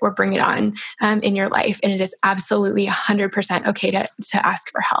ask for it or bring it on in your life. And it is absolutely 100% okay to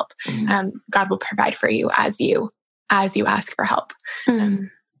ask for help. God will provide for you as you ask for help.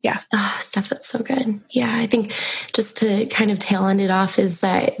 Yeah. Oh, Steph, that's so good. Yeah. I think just to kind of tail end it off is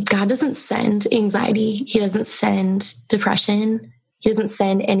that God doesn't send anxiety. He doesn't send depression. He doesn't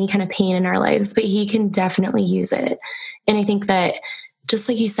send any kind of pain in our lives, but he can definitely use it. And I think that just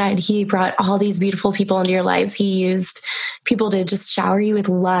like you said, he brought all these beautiful people into your lives. He used people to just shower you with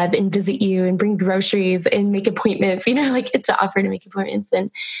love and visit you and bring groceries and make appointments, to offer to make appointments.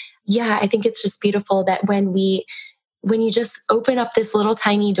 And yeah, I think it's just beautiful that when you just open up this little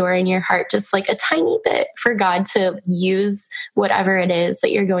tiny door in your heart, just like a tiny bit for God to use whatever it is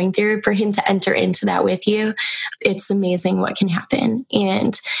that you're going through, for him to enter into that with you, it's amazing what can happen.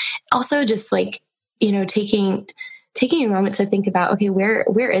 And also just like, taking a moment to think about, okay,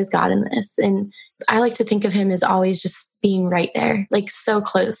 where is God in this? And I like to think of him as always just being right there, like so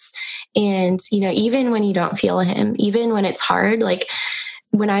close. And, even when you don't feel him, even when it's hard, like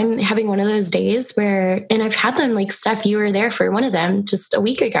when I'm having one of those days and I've had them, like Steph, you were there for one of them just a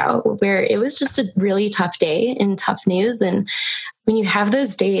week ago, where it was just a really tough day and tough news. And when you have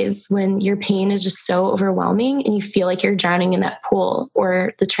those days when your pain is just so overwhelming and you feel like you're drowning in that pool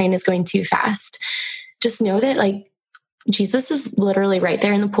or the train is going too fast, just know that like Jesus is literally right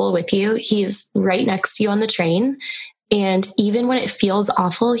there in the pool with you. He's right next to you on the train. And even when it feels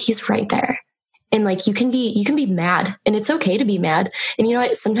awful, he's right there. And like, you can be mad, and it's okay to be mad. And you know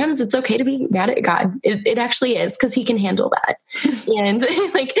what? Sometimes it's okay to be mad at God. It actually is, because he can handle that. And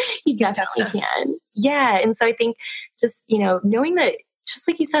like, he definitely can. Yeah. And so I think just, knowing that, just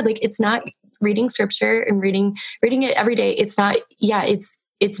like you said, like, it's not reading scripture and reading it every day. It's not,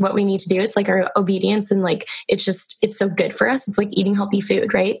 it's what we need to do. It's like our obedience. And like, it's so good for us. It's like eating healthy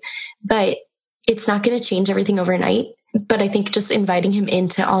food, right? But it's not going to change everything overnight. But I think just inviting him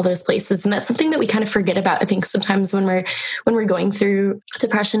into all those places. And that's something that we kind of forget about. I think sometimes when we're going through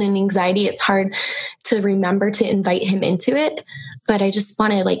depression and anxiety, it's hard to remember to invite him into it. But I just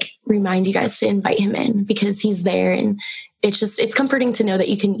want to like remind you guys to invite him in, because he's there. And it's comforting to know that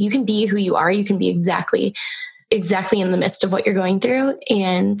you can be who you are. You can be exactly in the midst of what you're going through.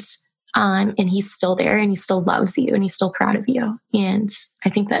 And he's still there, and he still loves you, and he's still proud of you. And I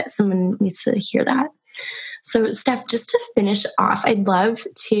think that someone needs to hear that. So Steph, just to finish off, I'd love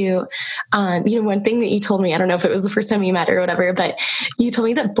to, one thing that you told me, I don't know if it was the first time you met or whatever, but you told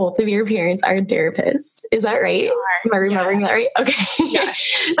me that both of your parents are therapists. Is that right? Am I remembering that right? Okay. Yeah.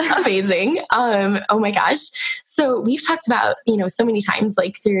 Amazing. Oh my gosh. So we've talked about, so many times,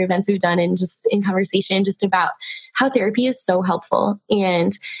 like through events we've done and just in conversation, just about how therapy is so helpful.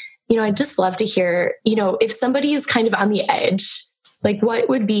 And, I'd just love to hear, if somebody is kind of on the edge, like what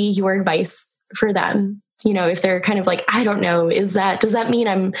would be your advice for them? If they're kind of like, I don't know, does that mean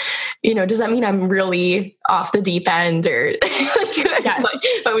I'm really off the deep end, or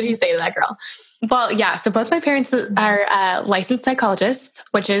what would you say to that girl? Well, yeah. So both my parents are licensed psychologists,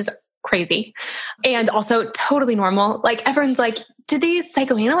 which is crazy and also totally normal. Like, everyone's like, did they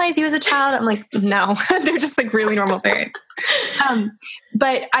psychoanalyze you as a child? I'm like, no, they're just like really normal parents.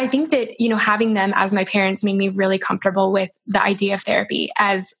 But I think that, having them as my parents made me really comfortable with the idea of therapy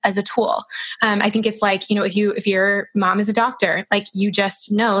as a tool. I think it's like, if your mom is a doctor, like, you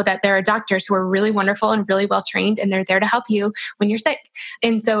just know that there are doctors who are really wonderful and really well trained, and they're there to help you when you're sick.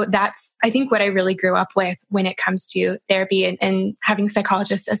 And so that's, I think, what I really grew up with when it comes to therapy and having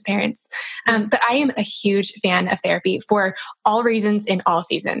psychologists as parents. But I am a huge fan of therapy for all reasons in all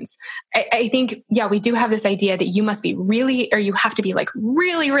seasons. I think, we do have this idea that you must be really or you have to be like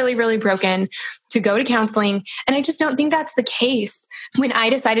really, really, really broken to go to counseling. And I just don't think that's the case. When I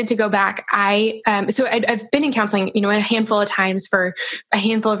decided to go back, so I've been in counseling, a handful of times for a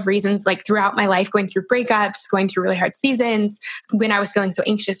handful of reasons, like throughout my life, going through breakups, going through really hard seasons, when I was feeling so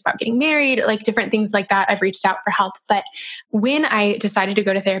anxious about getting married, like different things like that. I've reached out for help. But when I decided to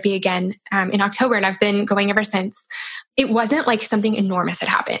go to therapy again in October, and I've been going ever since, it wasn't like something enormous had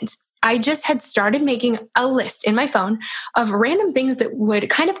happened. I just had started making a list in my phone of random things that would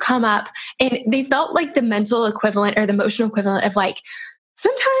kind of come up, and they felt like the mental equivalent or the emotional equivalent of like,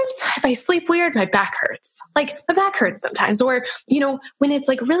 sometimes if I sleep weird, my back hurts. Like my back hurts sometimes. Or, when it's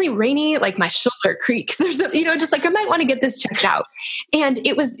like really rainy, like my shoulder creaks or something, just like I might want to get this checked out. And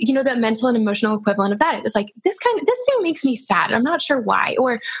it was, the mental and emotional equivalent of that. It was like, this thing makes me sad. I'm not sure why.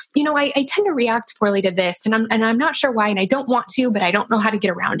 Or, I tend to react poorly to this and I'm not sure why. And I don't want to, but I don't know how to get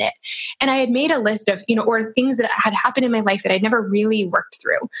around it. And I had made a list of, or things that had happened in my life that I'd never really worked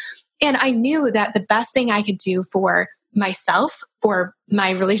through. And I knew that the best thing I could do for myself, for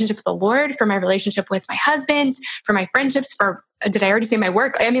my relationship with the Lord, for my relationship with my husband, for my friendships, did I already say my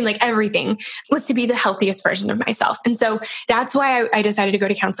work? I mean, like everything was to be the healthiest version of myself. And so that's why I decided to go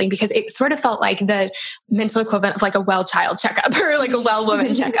to counseling, because it sort of felt like the mental equivalent of like a well child checkup or like a well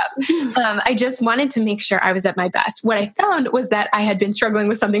woman checkup. I just wanted to make sure I was at my best. What I found was that I had been struggling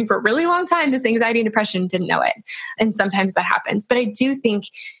with something for a really long time, this anxiety and depression, didn't know it. And sometimes that happens. But I do think,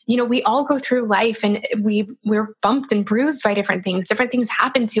 we all go through life and we're bumped and bruised by different things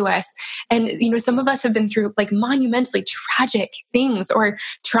happen to us. And, some of us have been through like monumentally tragic things or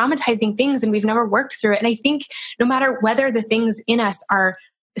traumatizing things, and we've never worked through it. And I think no matter whether the things in us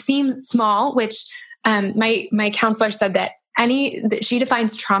seem small, which my counselor said that she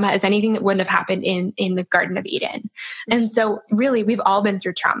defines trauma as anything that wouldn't have happened in the Garden of Eden. And so really, we've all been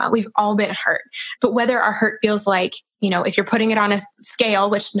through trauma. We've all been hurt. But whether our hurt feels like, if you're putting it on a scale,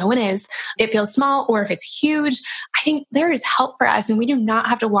 which no one is, it feels small, or if it's huge, I think there is help for us. And we do not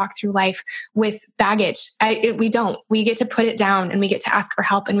have to walk through life with baggage. We don't. We get to put it down and we get to ask for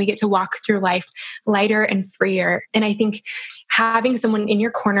help and we get to walk through life lighter and freer. And I think having someone in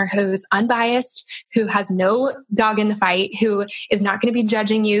your corner who's unbiased, who has no dog in the fight, who is not going to be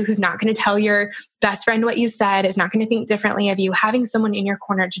judging you, who's not going to tell your best friend what you said, is not going to think differently of you, having someone in your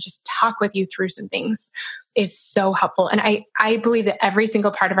corner to just talk with you through some things is so helpful. And I believe that every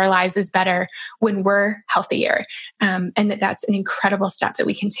single part of our lives is better when we're healthier. And that's an incredible step that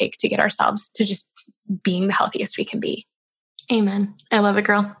we can take to get ourselves to just being the healthiest we can be. Amen. I love it,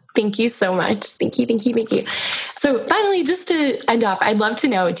 girl. Thank you so much. Thank you. Thank you. Thank you. So finally, just to end off, I'd love to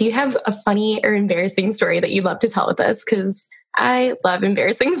know, do you have a funny or embarrassing story that you'd love to tell with us? Because I love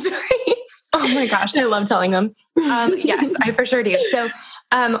embarrassing stories. Oh my gosh. I love telling them. Yes, I for sure do. So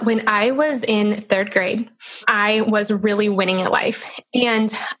when I was in third grade, I was really winning at life.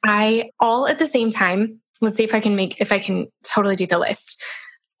 And all at the same time, let's see if I can totally do the list.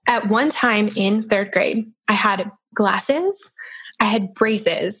 At one time in third grade, I had glasses, I had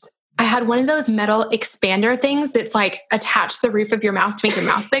braces, I had one of those metal expander things that's like attached to the roof of your mouth to make your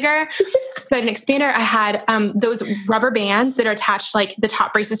mouth bigger. So an expander. I had those rubber bands that are attached, like the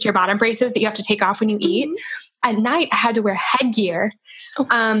top braces to your bottom braces that you have to take off when you eat. At night, I had to wear headgear.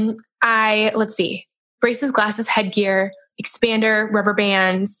 Let's see, braces, glasses, headgear, expander, rubber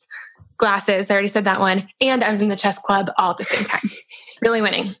bands, glasses. I already said that one. And I was in the chess club all at the same time. Really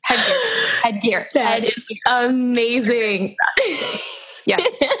winning. Headgear. That is amazing. Yeah.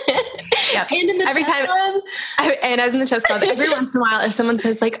 Yeah. And in the every chess time, club? and I was in the chess club. Every once in a while, if someone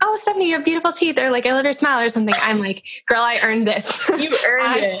says like, "Oh, Stephanie, you have beautiful teeth," or like, "I love your smile," or something, I'm like, "Girl, I earned this. You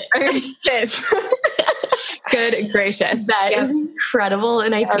earned it. Earned this." Good gracious. That is incredible.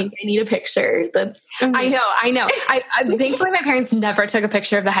 And I think I need a picture. That's amazing. I know. I thankfully my parents never took a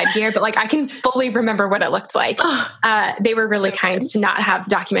picture of the headgear, but like I can fully remember what it looked like. They were really kind to not have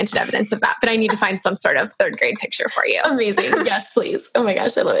documented evidence of that, but I need to find some sort of third grade picture for you. Amazing. Yes, please. Oh my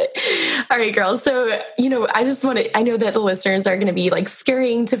gosh, I love it. All right, girls. So, I know that the listeners are going to be like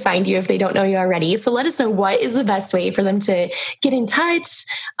scurrying to find you if they don't know you already. So let us know, what is the best way for them to get in touch,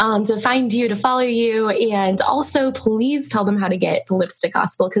 to find you, to follow you, and also please tell them how to get the Lipstick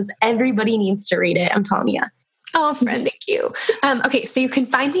Gospel, because everybody needs to read it. I'm telling you. Oh, friend, thank you. Okay, so you can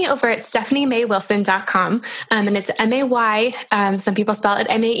find me over at StephanieMayWilson.com. And it's M-A-Y. Some people spell it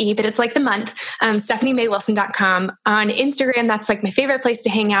M-A-E, but it's like the month. StephanieMayWilson.com. On Instagram, that's like my favorite place to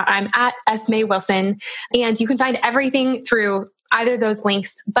hang out. I'm at SMayWilson. And you can find everything through either of those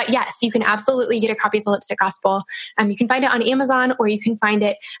links. But yes, you can absolutely get a copy of the Lipstick Gospel. You can find it on Amazon, or you can find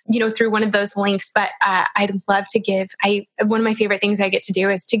it, through one of those links. But I'd love to give, one of my favorite things I get to do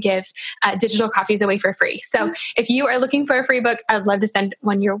is to give digital copies away for free. So if you are looking for a free book, I'd love to send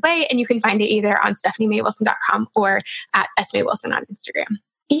one your way. And you can find it either on StephanieMayWilson.com or at SMayWilson on Instagram.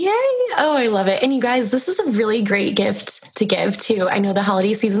 Yay. Oh, I love it. And you guys, this is a really great gift to give too. I know the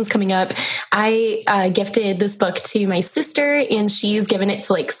holiday season's coming up. I gifted this book to my sister, and she's given it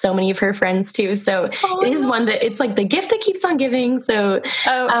to like so many of her friends too. So it is one that it's like the gift that keeps on giving. So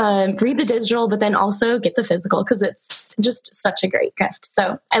read the digital, but then also get the physical, because it's just such a great gift.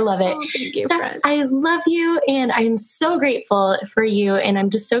 So I love it. Thank you, Steph, I love you, and I'm so grateful for you. And I'm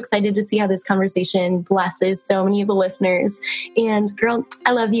just so excited to see how this conversation blesses so many of the listeners. And girl,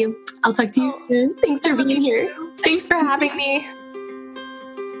 I love you. I'll talk to you soon. Thanks for being here. Thanks for having me.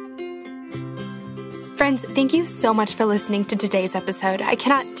 Friends, thank you so much for listening to today's episode. I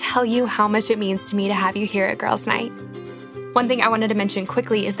cannot tell you how much it means to me to have you here at Girls Night. One thing I wanted to mention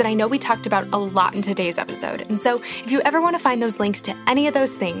quickly is that I know we talked about a lot in today's episode. And so if you ever want to find those links to any of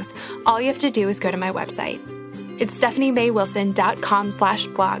those things, all you have to do is go to my website. It's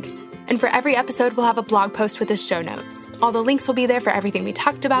StephanieMayWilson.com/blog. And for every episode, we'll have a blog post with the show notes. All the links will be there for everything we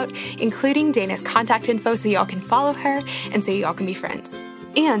talked about, including Dana's contact info so y'all can follow her and so y'all can be friends.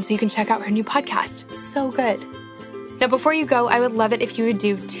 And so you can check out her new podcast. So good. Now, before you go, I would love it if you would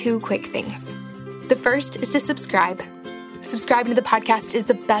do 2 quick things. The first is to subscribe. Subscribing to the podcast is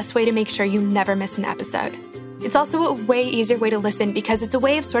the best way to make sure you never miss an episode. It's also a way easier way to listen because it's a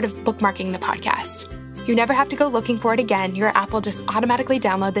way of sort of bookmarking the podcast. You never have to go looking for it again. Your app will just automatically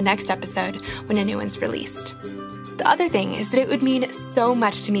download the next episode when a new one's released. The other thing is that it would mean so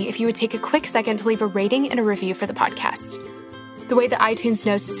much to me if you would take a quick second to leave a rating and a review for the podcast. The way that iTunes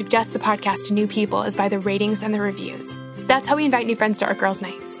knows to suggest the podcast to new people is by the ratings and the reviews. That's how we invite new friends to our Girls'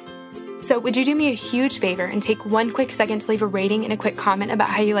 Nights. So would you do me a huge favor and take one quick second to leave a rating and a quick comment about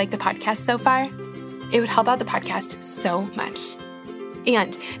how you like the podcast so far? It would help out the podcast so much.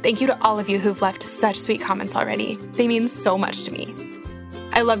 And thank you to all of you who've left such sweet comments already. They mean so much to me.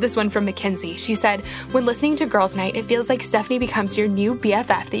 I love this one from Mackenzie. She said, when listening to Girls Night, it feels like Stephanie becomes your new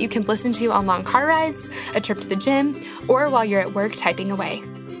BFF that you can listen to on long car rides, a trip to the gym, or while you're at work typing away.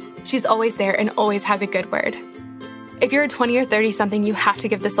 She's always there and always has a good word. If you're a 20 or 30-something, you have to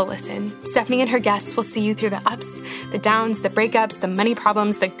give this a listen. Stephanie and her guests will see you through the ups, the downs, the breakups, the money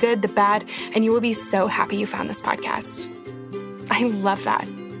problems, the good, the bad, and you will be so happy you found this podcast. I love that.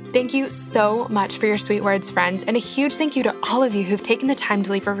 Thank you so much for your sweet words, friend, and a huge thank you to all of you who've taken the time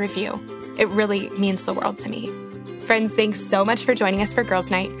to leave a review. It really means the world to me. Friends, thanks so much for joining us for Girls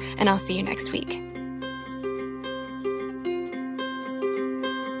Night, and I'll see you next week.